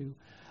against you.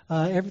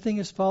 Everything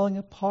is falling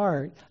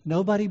apart.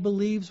 Nobody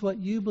believes what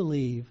you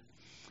believe.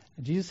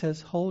 And Jesus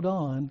says, hold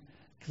on,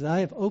 because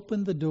I have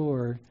opened the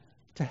door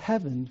to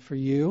heaven for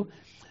you.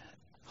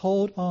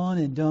 Hold on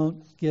and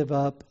don't give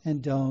up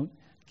and don't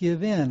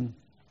give in.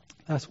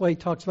 That's why he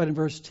talks about in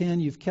verse 10,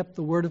 you've kept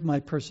the word of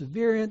my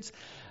perseverance.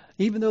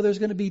 Even though there's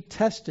going to be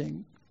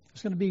testing,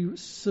 there's going to be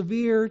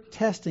severe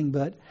testing,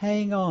 but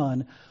hang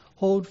on,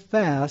 hold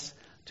fast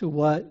to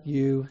what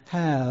you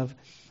have.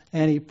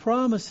 And he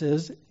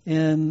promises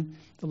in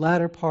the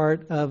latter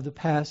part of the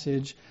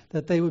passage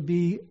that they would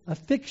be a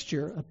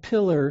fixture, a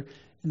pillar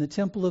in the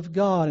temple of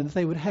God, and that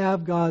they would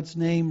have God's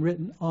name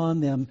written on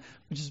them,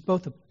 which is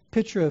both a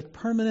picture of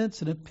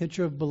permanence and a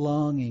picture of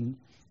belonging.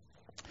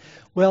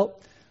 Well,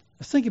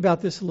 let's think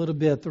about this a little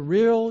bit. The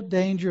real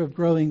danger of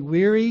growing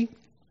weary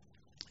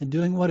and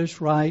doing what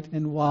is right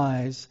and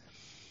wise,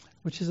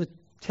 which is a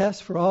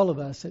test for all of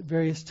us at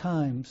various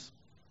times.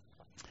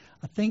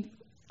 I think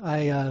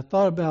I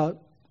thought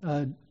about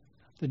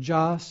the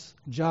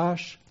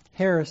Josh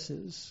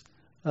Harrises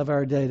of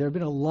our day. There have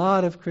been a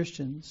lot of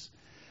Christians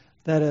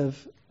that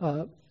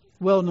have,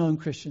 well-known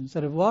Christians,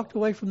 that have walked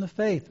away from the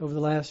faith over the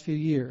last few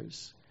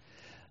years.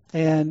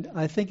 And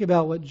I think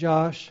about what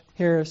Josh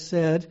Harris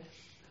said,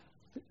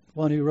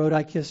 one who wrote,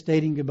 I Kissed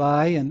Dating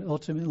Goodbye, and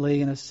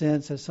ultimately, in a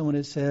sense, as someone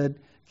has said,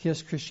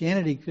 kissed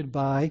Christianity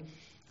goodbye.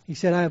 He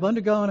said, I have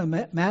undergone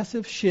a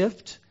massive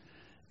shift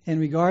in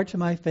regard to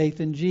my faith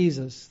in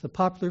Jesus. The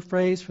popular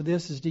phrase for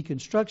this is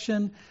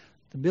deconstruction.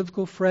 The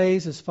biblical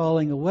phrase is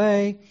falling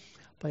away.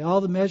 By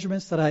all the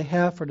measurements that I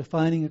have for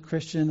defining a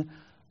Christian,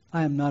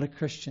 I am not a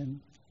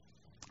Christian.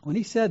 When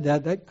he said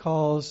that, that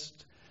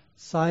caused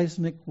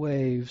seismic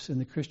waves in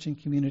the Christian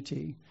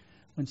community.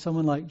 When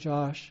someone like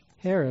Josh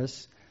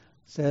Harris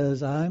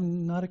says,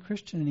 I'm not a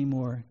Christian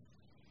anymore.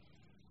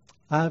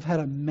 I've had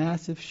a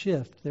massive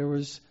shift. There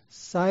was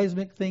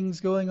seismic things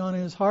going on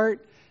in his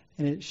heart,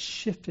 and it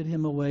shifted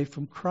him away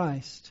from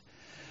Christ.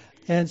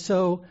 And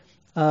so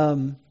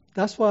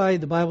that's why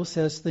the Bible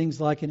says things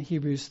like in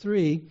Hebrews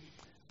 3,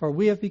 for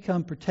we have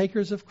become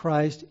partakers of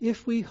Christ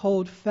if we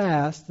hold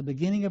fast the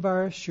beginning of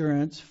our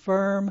assurance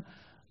firm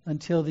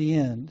until the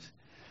end.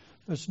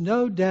 There's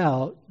no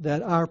doubt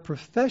that our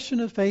profession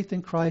of faith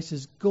in Christ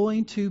is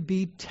going to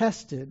be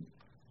tested.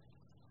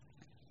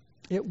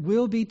 It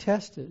will be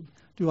tested.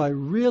 Do I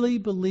really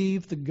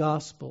believe the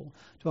gospel?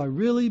 Do I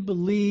really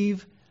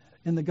believe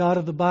in the God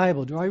of the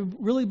Bible? Do I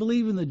really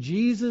believe in the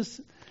Jesus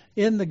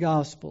in the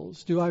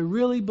Gospels? Do I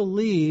really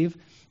believe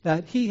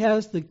that he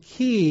has the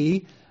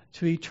key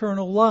to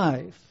eternal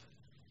life?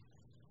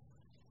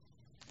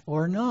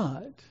 Or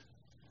not?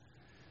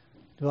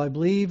 Do I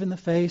believe in the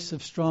face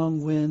of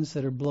strong winds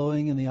that are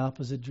blowing in the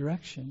opposite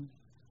direction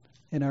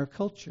in our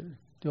culture?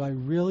 Do I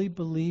really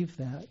believe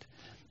that?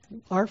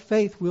 Our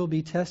faith will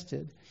be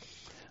tested.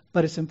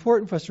 But it's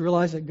important for us to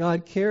realize that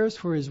God cares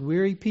for his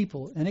weary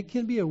people. And it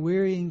can be a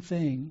wearying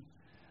thing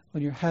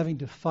when you're having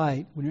to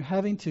fight, when you're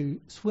having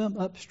to swim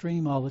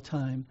upstream all the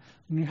time,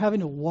 when you're having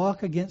to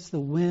walk against the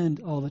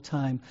wind all the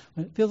time,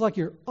 when it feels like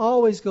you're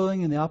always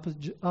going in the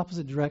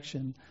opposite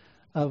direction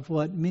of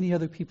what many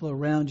other people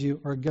around you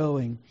are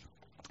going.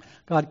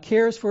 God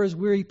cares for his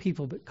weary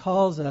people, but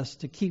calls us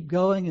to keep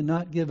going and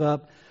not give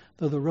up,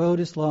 though the road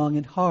is long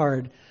and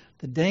hard.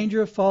 The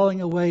danger of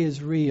falling away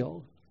is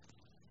real.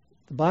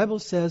 The Bible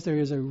says there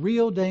is a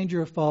real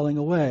danger of falling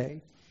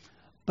away,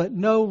 but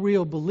no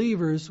real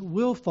believers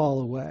will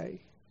fall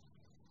away.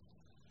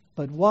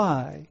 But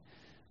why?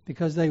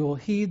 Because they will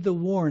heed the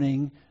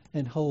warning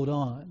and hold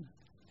on.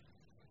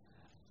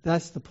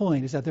 That's the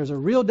point, is that there's a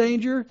real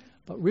danger,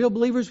 but real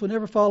believers will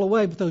never fall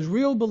away. But those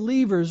real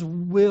believers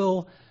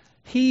will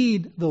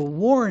heed the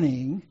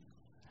warning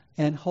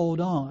and hold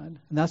on.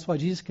 And that's why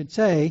Jesus could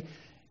say,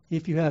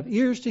 if you have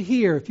ears to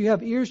hear, if you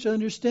have ears to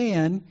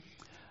understand,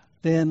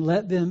 then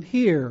let them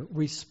hear.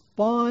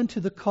 Respond to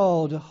the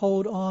call to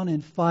hold on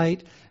and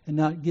fight and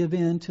not give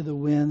in to the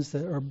winds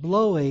that are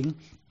blowing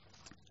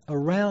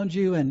around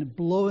you and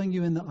blowing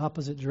you in the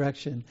opposite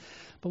direction.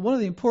 But one of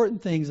the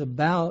important things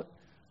about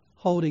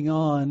holding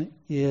on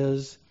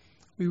is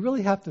we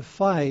really have to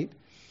fight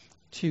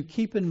to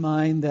keep in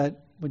mind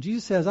that when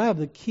Jesus says, I have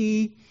the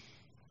key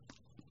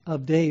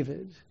of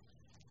David,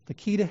 the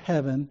key to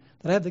heaven,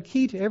 that I have the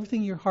key to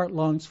everything your heart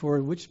longs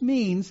for, which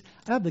means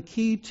I have the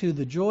key to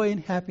the joy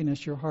and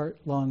happiness your heart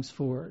longs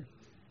for.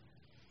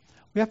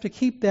 We have to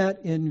keep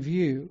that in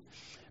view,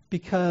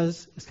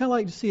 because it's kind of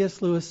like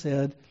C.S. Lewis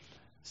said,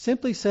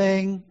 simply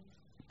saying,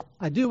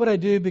 I do what I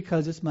do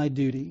because it's my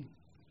duty,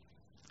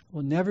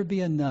 will never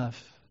be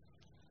enough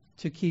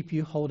to keep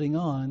you holding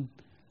on.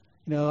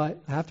 You know, I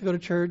have to go to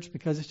church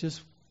because it's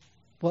just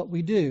what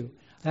we do.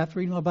 I have to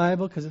read my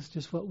Bible because it's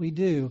just what we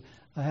do.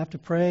 I have to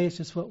pray, it's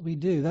just what we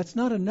do. That's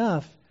not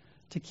enough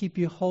to keep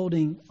you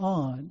holding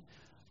on.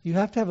 You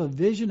have to have a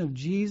vision of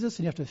Jesus,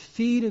 and you have to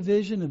feed a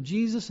vision of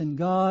Jesus and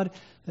God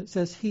that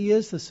says he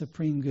is the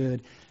supreme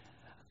good.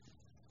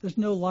 There's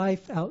no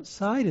life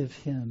outside of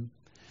him.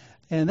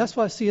 And that's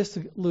why C.S.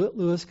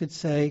 Lewis could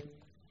say,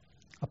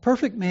 a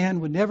perfect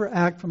man would never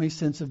act from a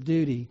sense of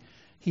duty.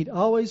 He'd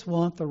always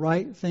want the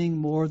right thing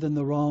more than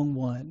the wrong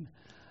one.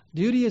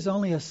 Duty is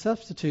only a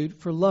substitute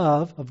for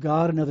love of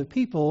God and other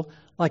people,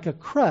 like a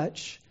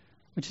crutch,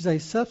 which is a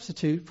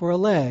substitute for a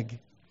leg.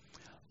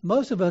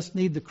 Most of us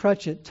need the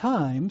crutch at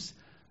times,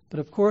 but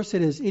of course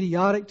it is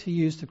idiotic to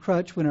use the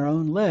crutch when our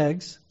own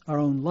legs, our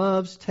own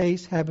loves,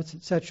 tastes, habits,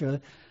 etc.,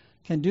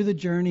 can do the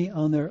journey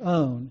on their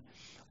own.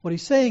 What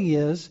he's saying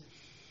is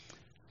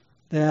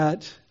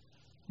that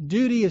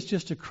duty is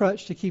just a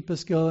crutch to keep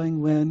us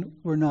going when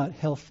we're not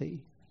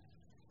healthy.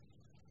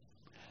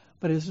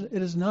 But it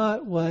is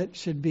not what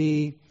should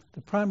be the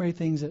primary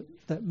things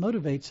that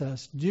motivates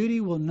us. Duty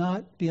will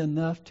not be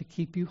enough to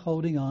keep you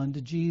holding on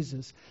to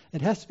Jesus.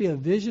 It has to be a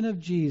vision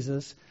of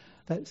Jesus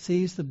that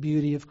sees the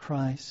beauty of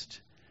Christ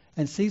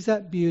and sees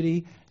that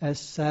beauty as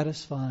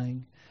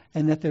satisfying,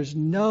 and that there's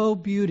no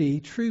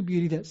beauty, true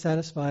beauty, that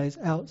satisfies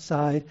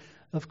outside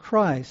of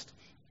Christ.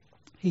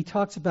 He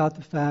talks about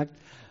the fact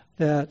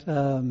that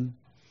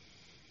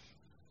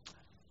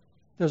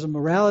there's a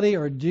morality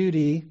or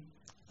duty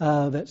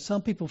that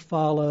some people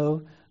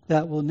follow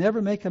that will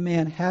never make a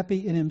man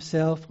happy in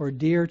himself or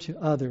dear to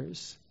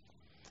others.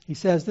 He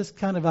says this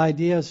kind of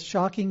idea is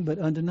shocking but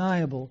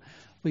undeniable.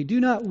 We do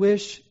not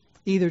wish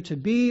either to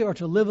be or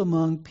to live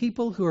among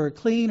people who are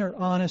clean or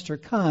honest or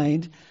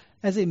kind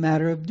as a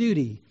matter of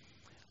duty.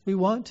 We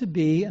want to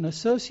be and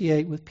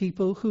associate with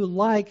people who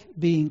like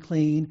being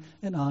clean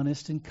and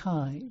honest and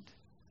kind.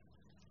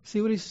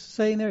 See what he's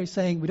saying there? He's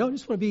saying we don't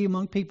just want to be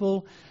among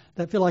people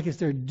that feel like it's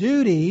their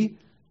duty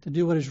to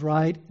do what is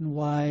right and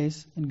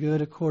wise and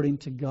good according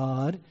to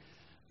God.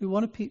 We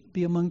want to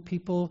be among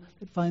people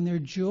that find their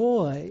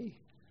joy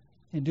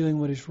in doing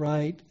what is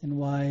right and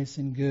wise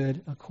and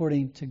good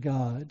according to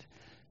God.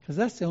 Because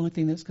that's the only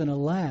thing that's going to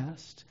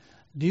last.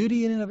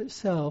 Duty in and of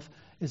itself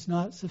is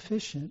not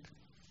sufficient.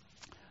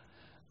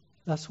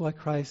 That's why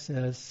Christ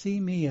says, see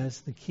me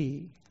as the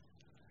key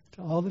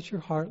to all that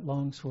your heart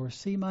longs for.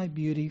 See my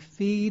beauty,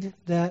 feed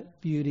that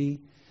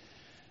beauty,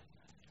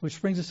 which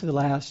brings us to the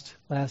last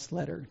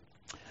letter.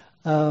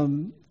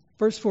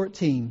 Verse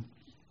 14.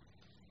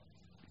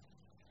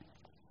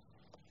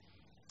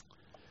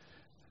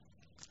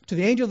 To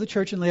the angel of the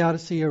church in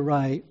Laodicea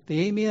write,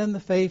 the Amen, the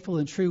faithful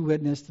and true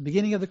witness, the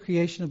beginning of the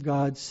creation of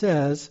God,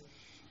 says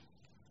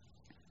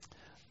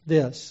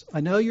this,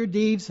 I know your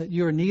deeds, that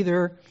you are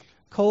neither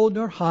cold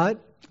nor hot.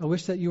 I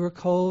wish that you were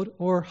cold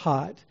or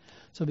hot.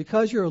 So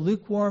because you are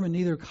lukewarm and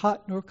neither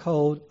hot nor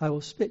cold, I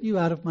will spit you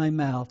out of my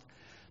mouth.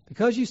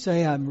 Because you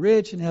say, I am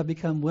rich and have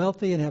become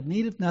wealthy and have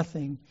need of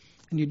nothing,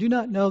 and you do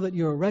not know that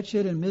you are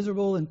wretched and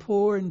miserable and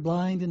poor and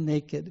blind and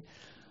naked.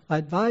 I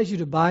advise you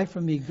to buy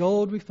from me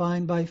gold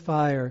refined by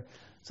fire,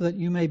 so that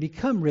you may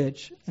become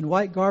rich, and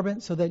white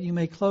garments, so that you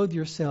may clothe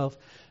yourself,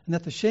 and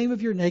that the shame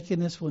of your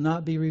nakedness will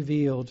not be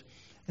revealed.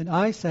 And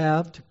eye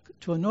salve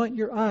to anoint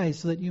your eyes,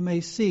 so that you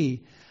may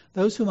see.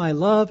 Those whom I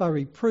love I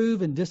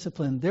reprove and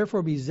discipline.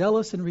 Therefore be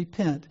zealous and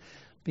repent.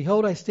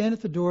 Behold, I stand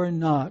at the door and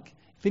knock.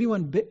 If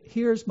anyone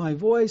hears my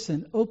voice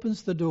and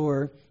opens the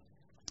door,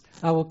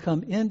 I will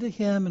come into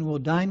him and will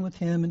dine with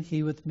him and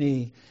he with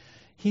me.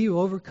 He who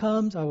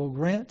overcomes, I will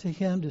grant to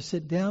him to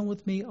sit down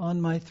with me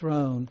on my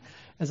throne,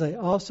 as I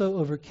also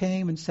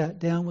overcame and sat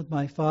down with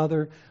my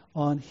Father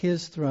on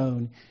his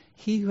throne.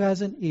 He who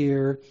has an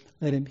ear,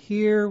 let him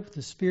hear what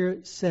the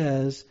Spirit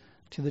says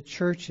to the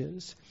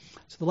churches.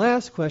 So the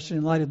last question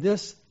in light of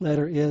this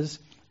letter is,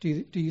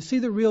 do you see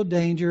the real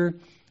danger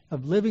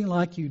of living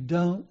like you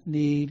don't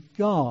need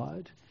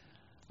God?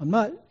 I'm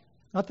not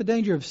the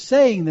danger of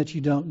saying that you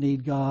don't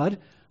need God,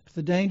 but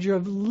the danger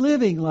of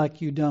living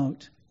like you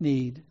don't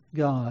need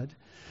God.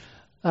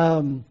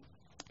 You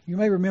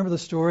may remember the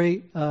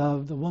story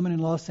of the woman in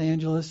Los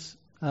Angeles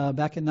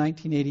back in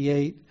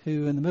 1988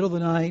 who in the middle of the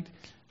night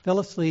fell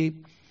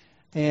asleep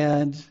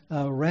and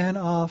ran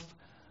off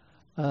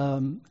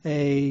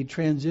a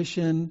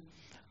transition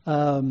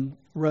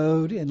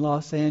road in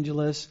Los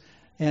Angeles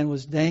and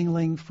was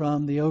dangling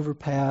from the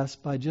overpass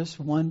by just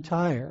one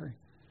tire.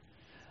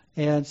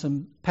 And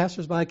some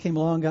passersby came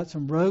along, got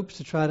some ropes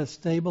to try to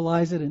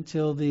stabilize it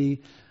until the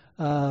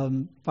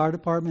fire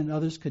department and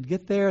others could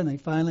get there. And they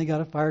finally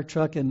got a fire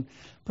truck and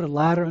put a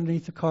ladder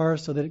underneath the car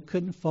so that it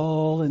couldn't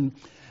fall. And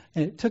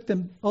it took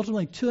them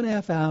ultimately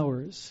 2.5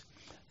 hours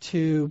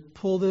to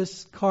pull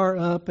this car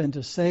up and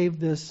to save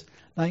this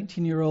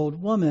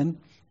 19-year-old woman.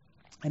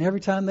 And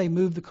every time they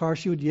moved the car,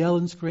 she would yell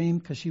and scream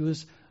because she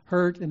was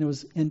hurt and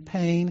was in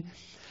pain.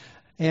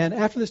 And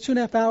after this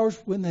 2.5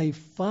 hours, when they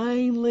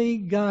finally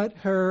got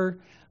her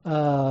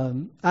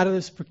out of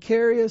this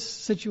precarious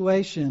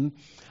situation,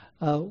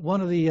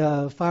 one of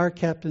the fire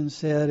captains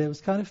said it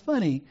was kind of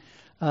funny.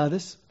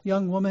 This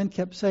young woman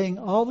kept saying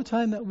all the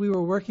time that we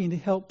were working to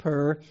help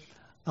her,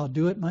 I'll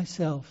do it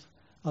myself.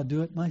 I'll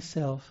do it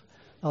myself.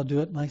 I'll do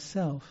it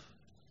myself.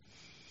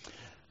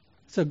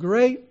 It's a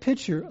great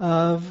picture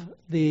of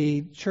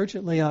the church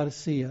at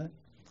Laodicea,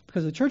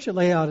 because the church at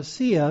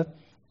Laodicea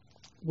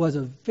was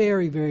a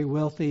very, very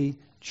wealthy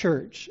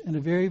church in a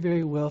very,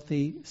 very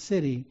wealthy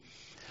city.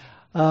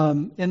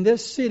 In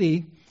this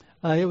city,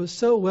 It was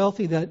so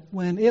wealthy that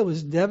when it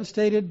was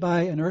devastated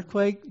by an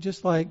earthquake,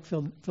 just like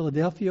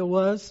Philadelphia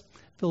was,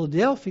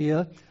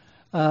 Philadelphia,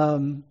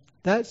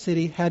 that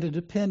city had to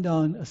depend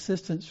on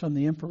assistance from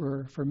the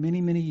emperor for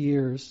many, many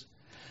years.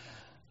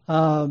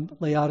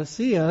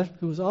 Laodicea,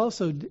 who was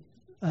also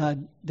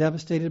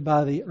devastated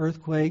by the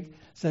earthquake,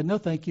 said, "No,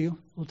 thank you.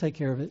 We'll take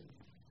care of it.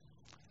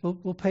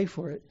 We'll pay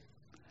for it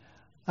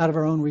out of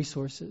our own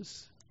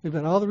resources. We've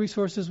got all the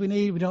resources we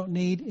need. We don't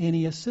need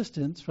any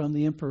assistance from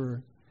the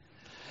emperor."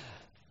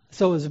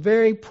 So it was a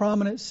very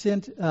prominent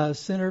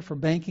center for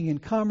banking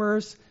and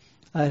commerce.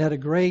 It had a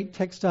great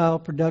textile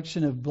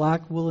production of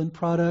black woolen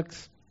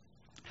products.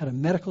 Had a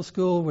medical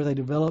school where they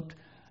developed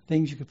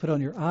things you could put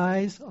on your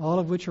eyes, all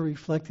of which are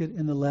reflected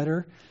in the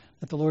letter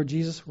that the Lord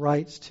Jesus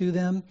writes to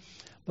them.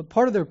 But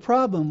part of their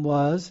problem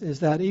is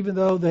that even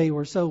though they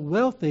were so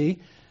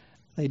wealthy,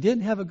 they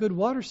didn't have a good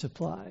water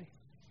supply.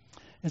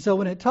 And so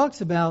when it talks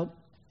about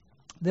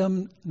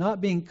them not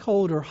being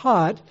cold or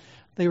hot,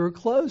 they were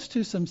close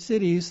to some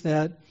cities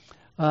that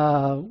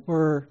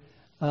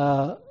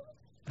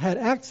had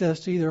access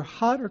to either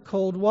hot or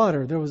cold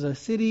water. There was a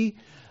city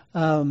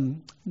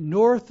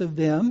north of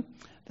them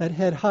that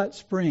had hot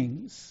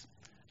springs.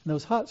 And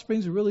those hot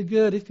springs were really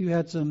good if you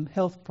had some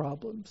health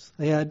problems.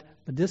 They had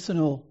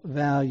medicinal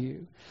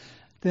value.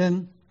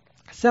 Then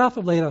south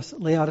of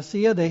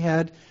Laodicea, they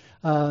had,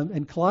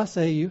 in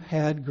Colossae, you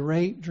had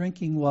great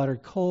drinking water,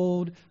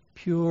 cold,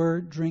 pure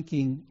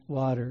drinking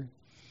water.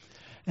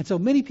 And so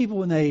many people,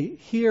 when they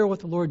hear what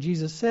the Lord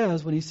Jesus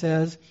says, when he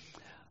says,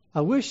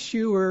 "I wish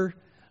you were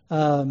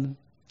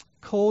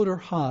cold or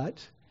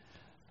hot,"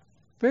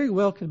 very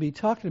well could be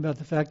talking about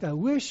the fact, "I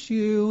wish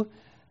you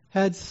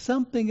had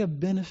something of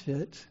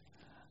benefit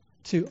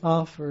to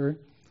offer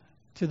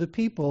to the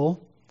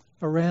people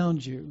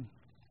around you."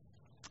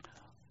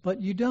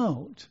 But you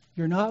don't.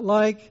 You're not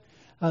like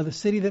the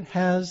city that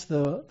has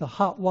the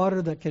hot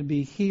water that can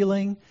be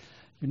healing.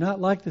 You're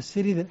not like the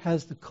city that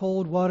has the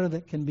cold water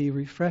that can be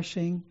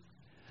refreshing.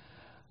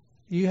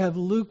 You have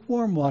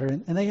lukewarm water,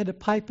 and they had to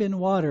pipe in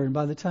water, and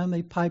by the time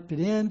they piped it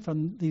in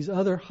from these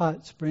other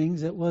hot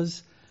springs, it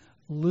was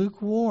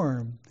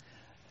lukewarm.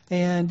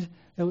 And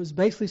it was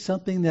basically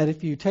something that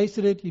if you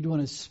tasted it, you'd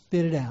want to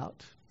spit it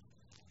out.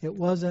 It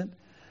wasn't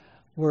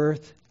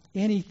worth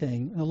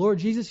anything. And the Lord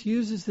Jesus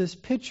uses this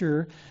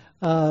picture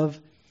of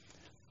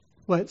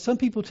what some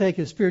people take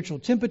as spiritual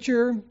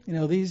temperature.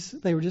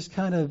 They were just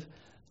kind of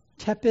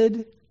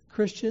tepid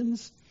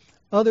Christians.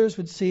 Others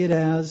would see it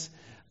as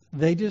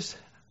they just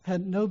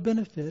had no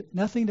benefit,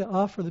 nothing to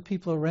offer the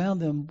people around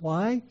them.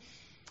 Why?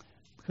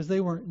 Because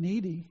they weren't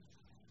needy.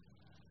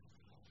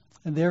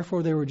 And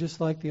therefore they were just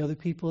like the other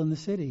people in the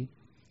city,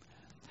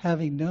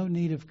 having no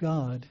need of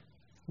God.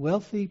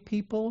 Wealthy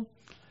people,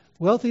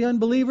 wealthy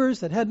unbelievers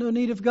that had no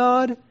need of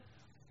God,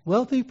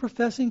 wealthy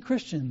professing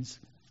Christians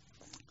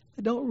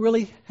that don't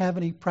really have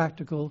any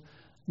practical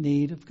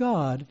need of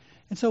God.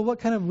 And so what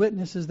kind of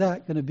witness is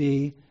that going to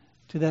be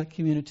to that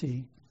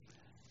community?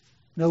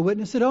 No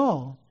witness at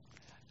all.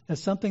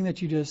 It's something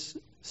that you just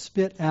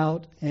spit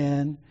out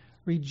and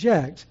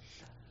reject.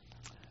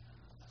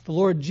 The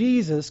Lord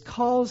Jesus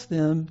calls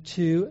them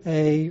to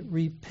a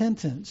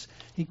repentance.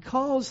 He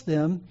calls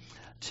them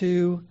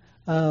to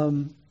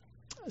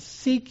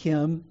seek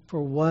Him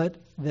for what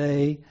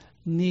they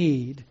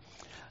need.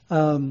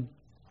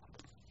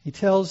 He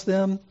tells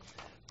them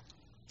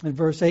in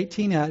verse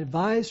 18, "I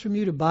advise from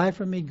you to buy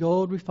from me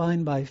gold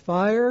refined by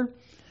fire,"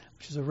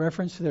 which is a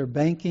reference to their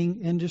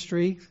banking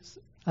industry,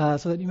 "so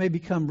that you may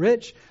become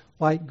rich.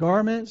 White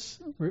garments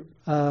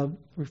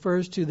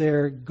refers to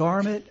their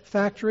garment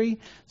factory,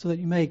 so that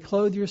you may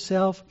clothe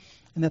yourself,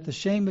 and that the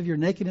shame of your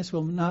nakedness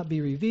will not be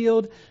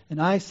revealed.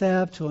 And eye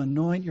salve to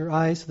anoint your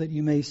eyes, so that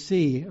you may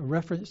see." A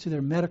reference to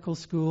their medical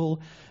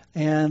school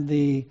and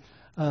the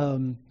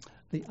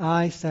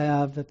eye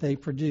salve that they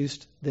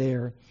produced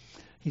there.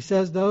 He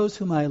says, "Those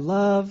whom I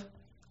love,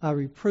 I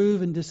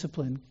reprove and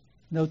discipline."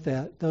 Note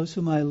that. Those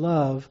whom I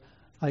love,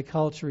 I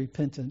call to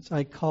repentance.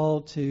 I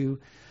call to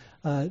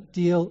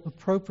deal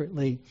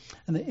appropriately.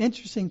 And the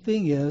interesting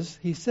thing is,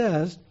 he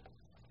says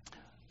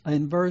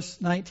in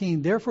verse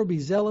 19, "Therefore be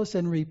zealous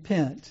and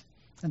repent."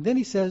 And then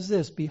he says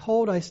this,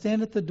 "Behold, I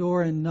stand at the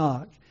door and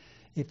knock.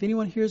 If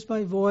anyone hears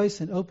my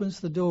voice and opens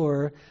the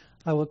door,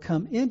 I will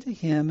come into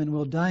him and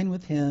will dine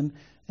with him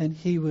and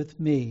he with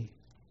me."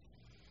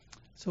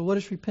 So what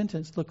does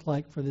repentance look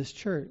like for this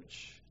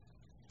church?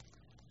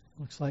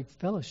 It looks like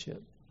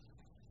fellowship.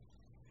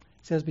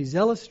 It says, "Be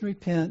zealous and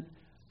repent.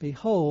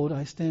 Behold,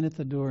 I stand at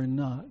the door and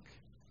knock."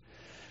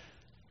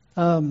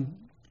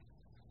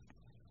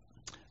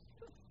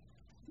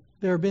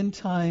 There have been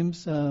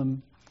times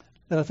that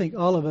I think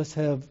all of us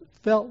have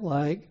felt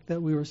like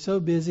that we were so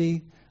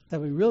busy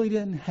that we really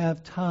didn't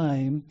have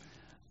time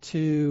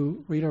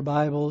to read our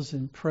Bibles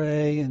and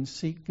pray and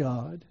seek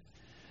God.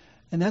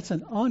 And that's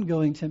an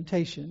ongoing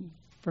temptation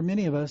for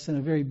many of us in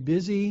a very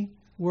busy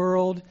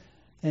world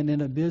and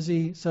in a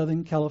busy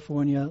Southern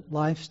California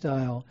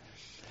lifestyle.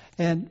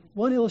 And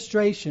one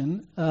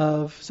illustration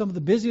of some of the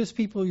busiest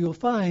people you'll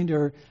find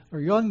are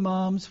young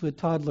moms with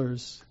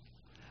toddlers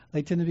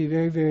They tend to be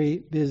very, very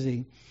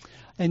busy.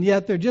 And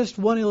yet they're just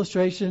one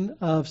illustration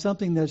of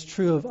something that's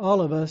true of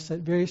all of us at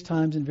various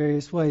times in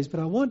various ways. But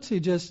I want to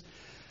just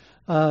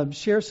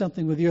share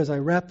something with you as I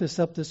wrap this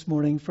up this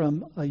morning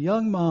from a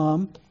young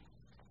mom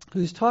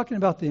who's talking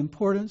about the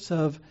importance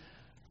of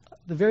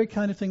the very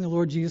kind of thing the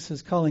Lord Jesus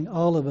is calling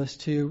all of us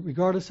to,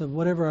 regardless of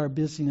whatever our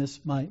busyness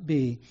might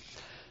be.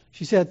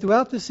 She said,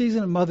 throughout the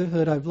season of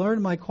motherhood, I've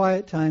learned my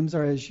quiet times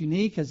are as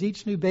unique as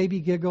each new baby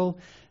giggle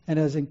and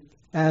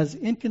as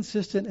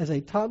inconsistent as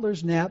a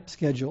toddler's nap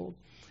schedule.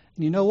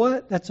 And you know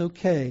what? That's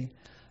okay.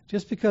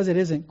 Just because it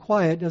isn't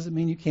quiet doesn't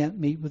mean you can't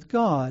meet with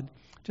God.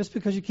 Just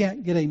because you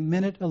can't get a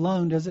minute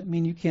alone doesn't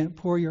mean you can't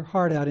pour your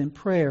heart out in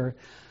prayer.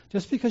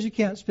 Just because you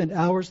can't spend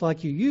hours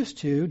like you used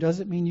to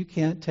doesn't mean you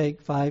can't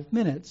take 5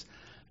 minutes.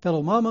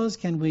 Fellow mamas,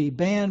 can we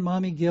ban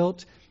mommy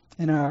guilt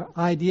and our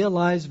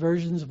idealized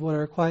versions of what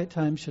our quiet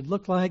time should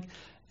look like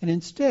and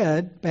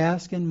instead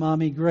bask in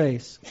mommy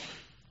grace?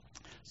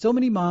 So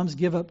many moms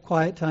give up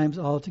quiet times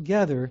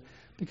altogether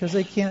because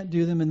they can't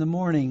do them in the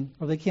morning,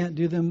 or they can't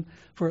do them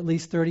for at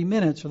least 30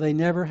 minutes, or they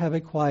never have a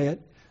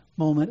quiet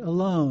moment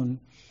alone.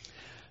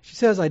 She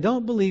says, I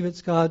don't believe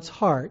it's God's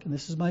heart, and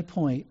this is my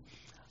point.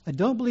 I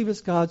don't believe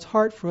it's God's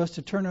heart for us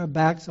to turn our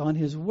backs on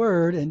His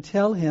Word and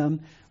tell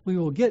Him we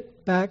will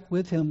get back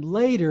with Him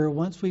later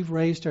once we've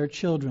raised our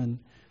children.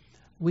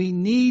 We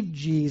need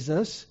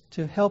Jesus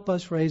to help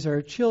us raise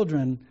our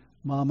children,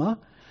 Mama.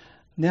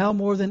 Now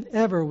more than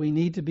ever, we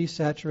need to be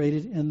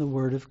saturated in the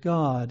Word of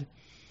God.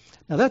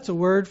 Now that's a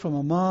word from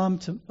a mom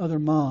to other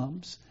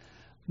moms.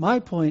 My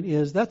point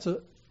is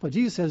what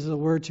Jesus says is a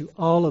word to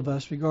all of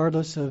us,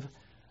 regardless of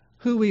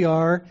who we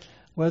are,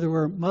 whether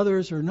we're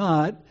mothers or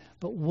not.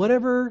 But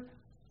whatever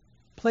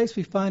place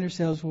we find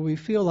ourselves where we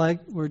feel like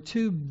we're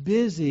too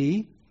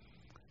busy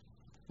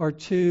or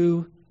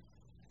too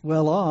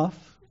well off,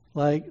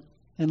 like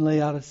in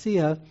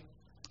Laodicea,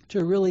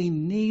 to really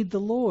need the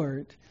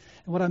Lord.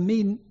 And what I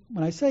mean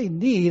when I say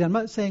need, I'm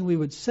not saying we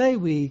would say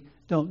we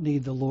don't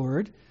need the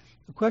Lord.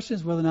 The question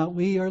is whether or not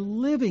we are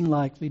living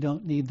like we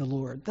don't need the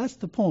Lord. That's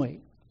the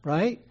point,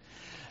 right?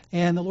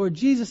 And the Lord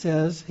Jesus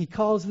says, He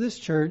calls this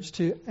church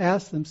to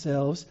ask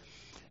themselves,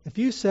 if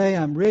you say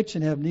I'm rich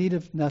and have need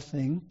of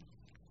nothing,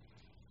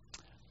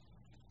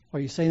 are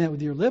you saying that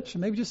with your lips, or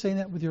maybe just saying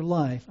that with your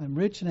life? I'm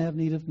rich and have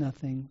need of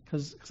nothing,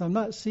 because I'm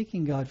not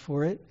seeking God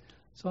for it,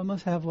 so I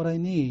must have what I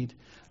need.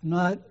 I'm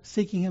not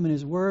seeking Him in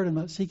His Word. I'm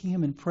not seeking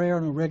Him in prayer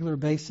on a regular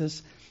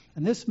basis.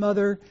 And this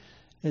mother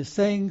is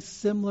saying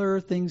similar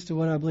things to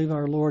what I believe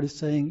our Lord is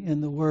saying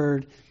in the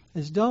Word,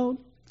 is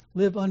don't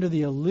live under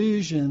the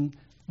illusion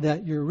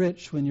that you're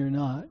rich when you're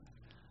not.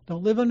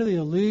 Don't live under the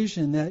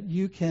illusion that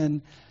you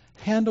can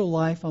handle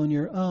life on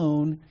your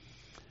own,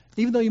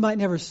 even though you might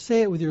never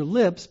say it with your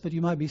lips, but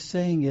you might be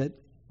saying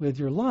it with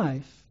your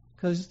life,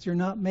 because you're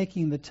not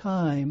making the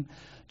time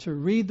to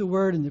read the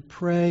Word and to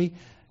pray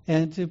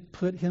and to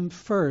put Him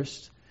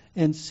first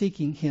and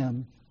seeking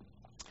Him.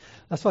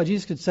 That's why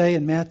Jesus could say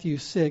in Matthew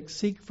 6,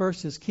 seek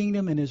first His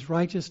kingdom and His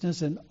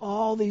righteousness, and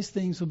all these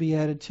things will be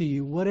added to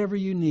you, whatever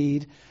you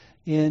need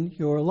in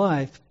your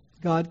life.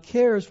 God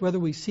cares whether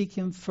we seek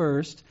Him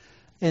first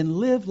and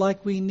live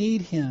like we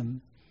need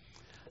Him.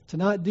 To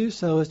not do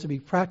so is to be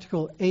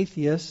practical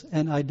atheists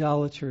and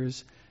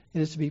idolaters.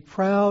 It is to be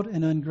proud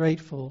and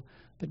ungrateful.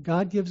 But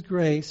God gives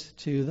grace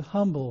to the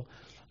humble.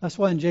 That's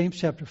why in James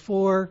chapter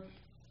 4,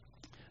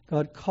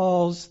 God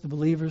calls the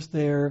believers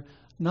there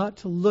not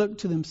to look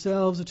to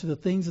themselves or to the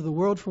things of the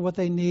world for what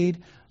they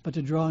need, but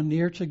to draw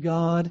near to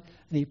God.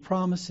 And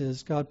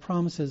God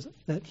promises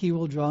that He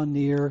will draw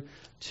near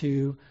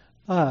to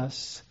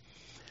us.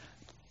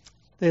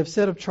 They have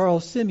said of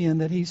Charles Simeon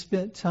that he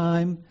spent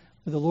time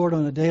with the Lord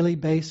on a daily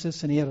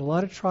basis, and he had a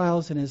lot of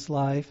trials in his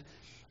life,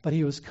 but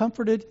he was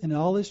comforted in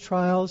all his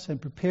trials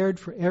and prepared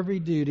for every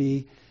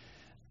duty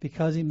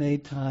because he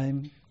made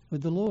time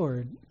with the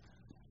Lord.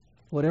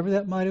 Whatever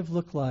that might have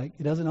looked like.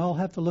 It doesn't all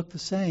have to look the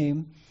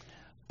same,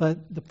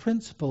 but the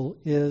principle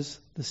is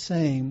the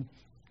same.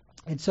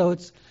 And so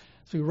as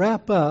we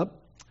wrap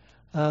up,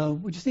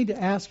 we just need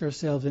to ask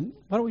ourselves, and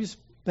why don't we just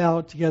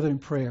bow together in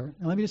prayer?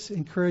 And let me just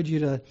encourage you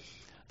to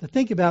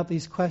think about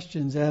these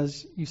questions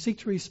as you seek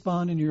to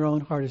respond in your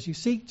own heart, as you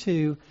seek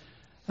to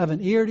have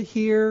an ear to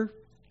hear,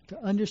 to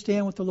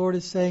understand what the Lord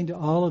is saying to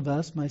all of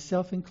us,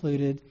 myself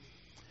included,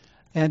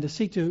 and to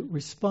seek to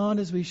respond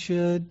as we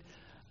should.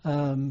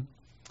 Do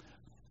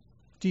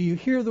you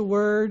hear the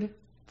Word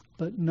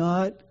but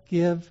not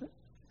give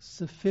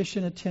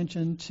sufficient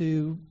attention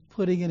to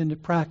putting it into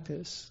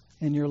practice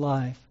in your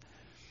life?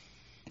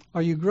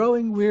 Are you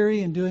growing weary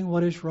in doing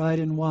what is right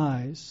and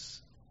wise?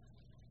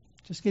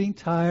 Just getting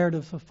tired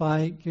of the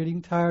fight,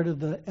 getting tired of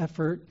the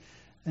effort,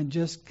 and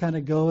just kind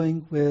of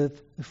going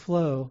with the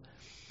flow?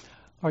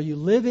 Are you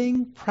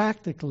living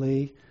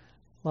practically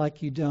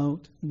like you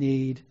don't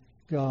need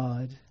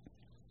God?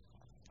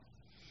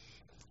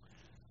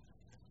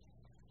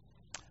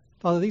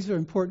 Father, these are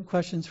important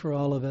questions for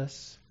all of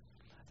us.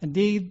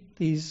 Indeed,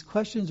 these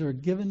questions are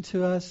given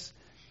to us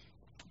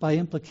by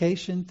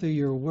implication through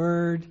your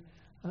Word.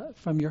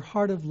 from your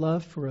heart of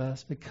love for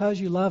us, because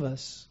you love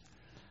us.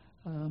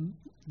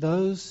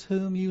 Those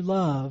whom you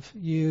love,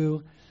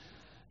 you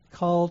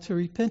call to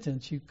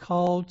repentance. You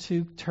call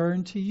to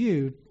turn to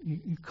you.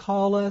 You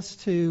call us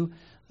to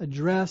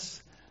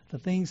address the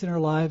things in our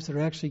lives that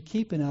are actually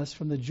keeping us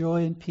from the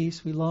joy and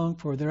peace we long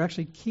for. They're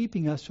actually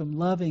keeping us from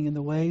loving in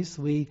the ways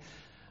we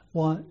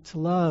want to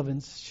love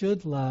and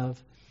should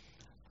love.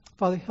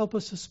 Father, help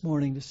us this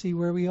morning to see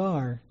where we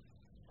are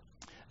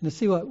and to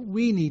see what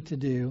we need to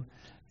do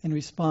in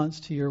response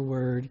to your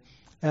word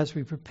as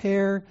we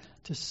prepare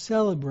to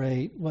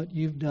celebrate what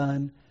you've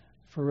done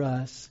for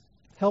us.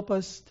 Help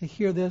us to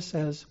hear this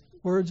as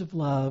words of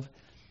love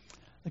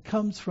that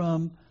comes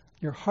from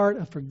your heart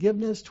of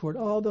forgiveness toward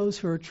all those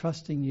who are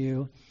trusting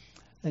you.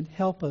 And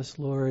help us,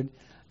 Lord,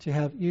 to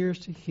have ears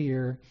to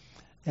hear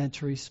and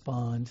to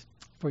respond.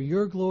 For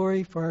your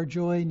glory, for our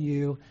joy in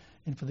you,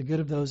 and for the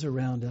good of those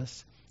around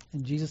us.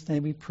 In Jesus'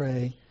 name we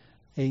pray.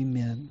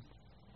 Amen.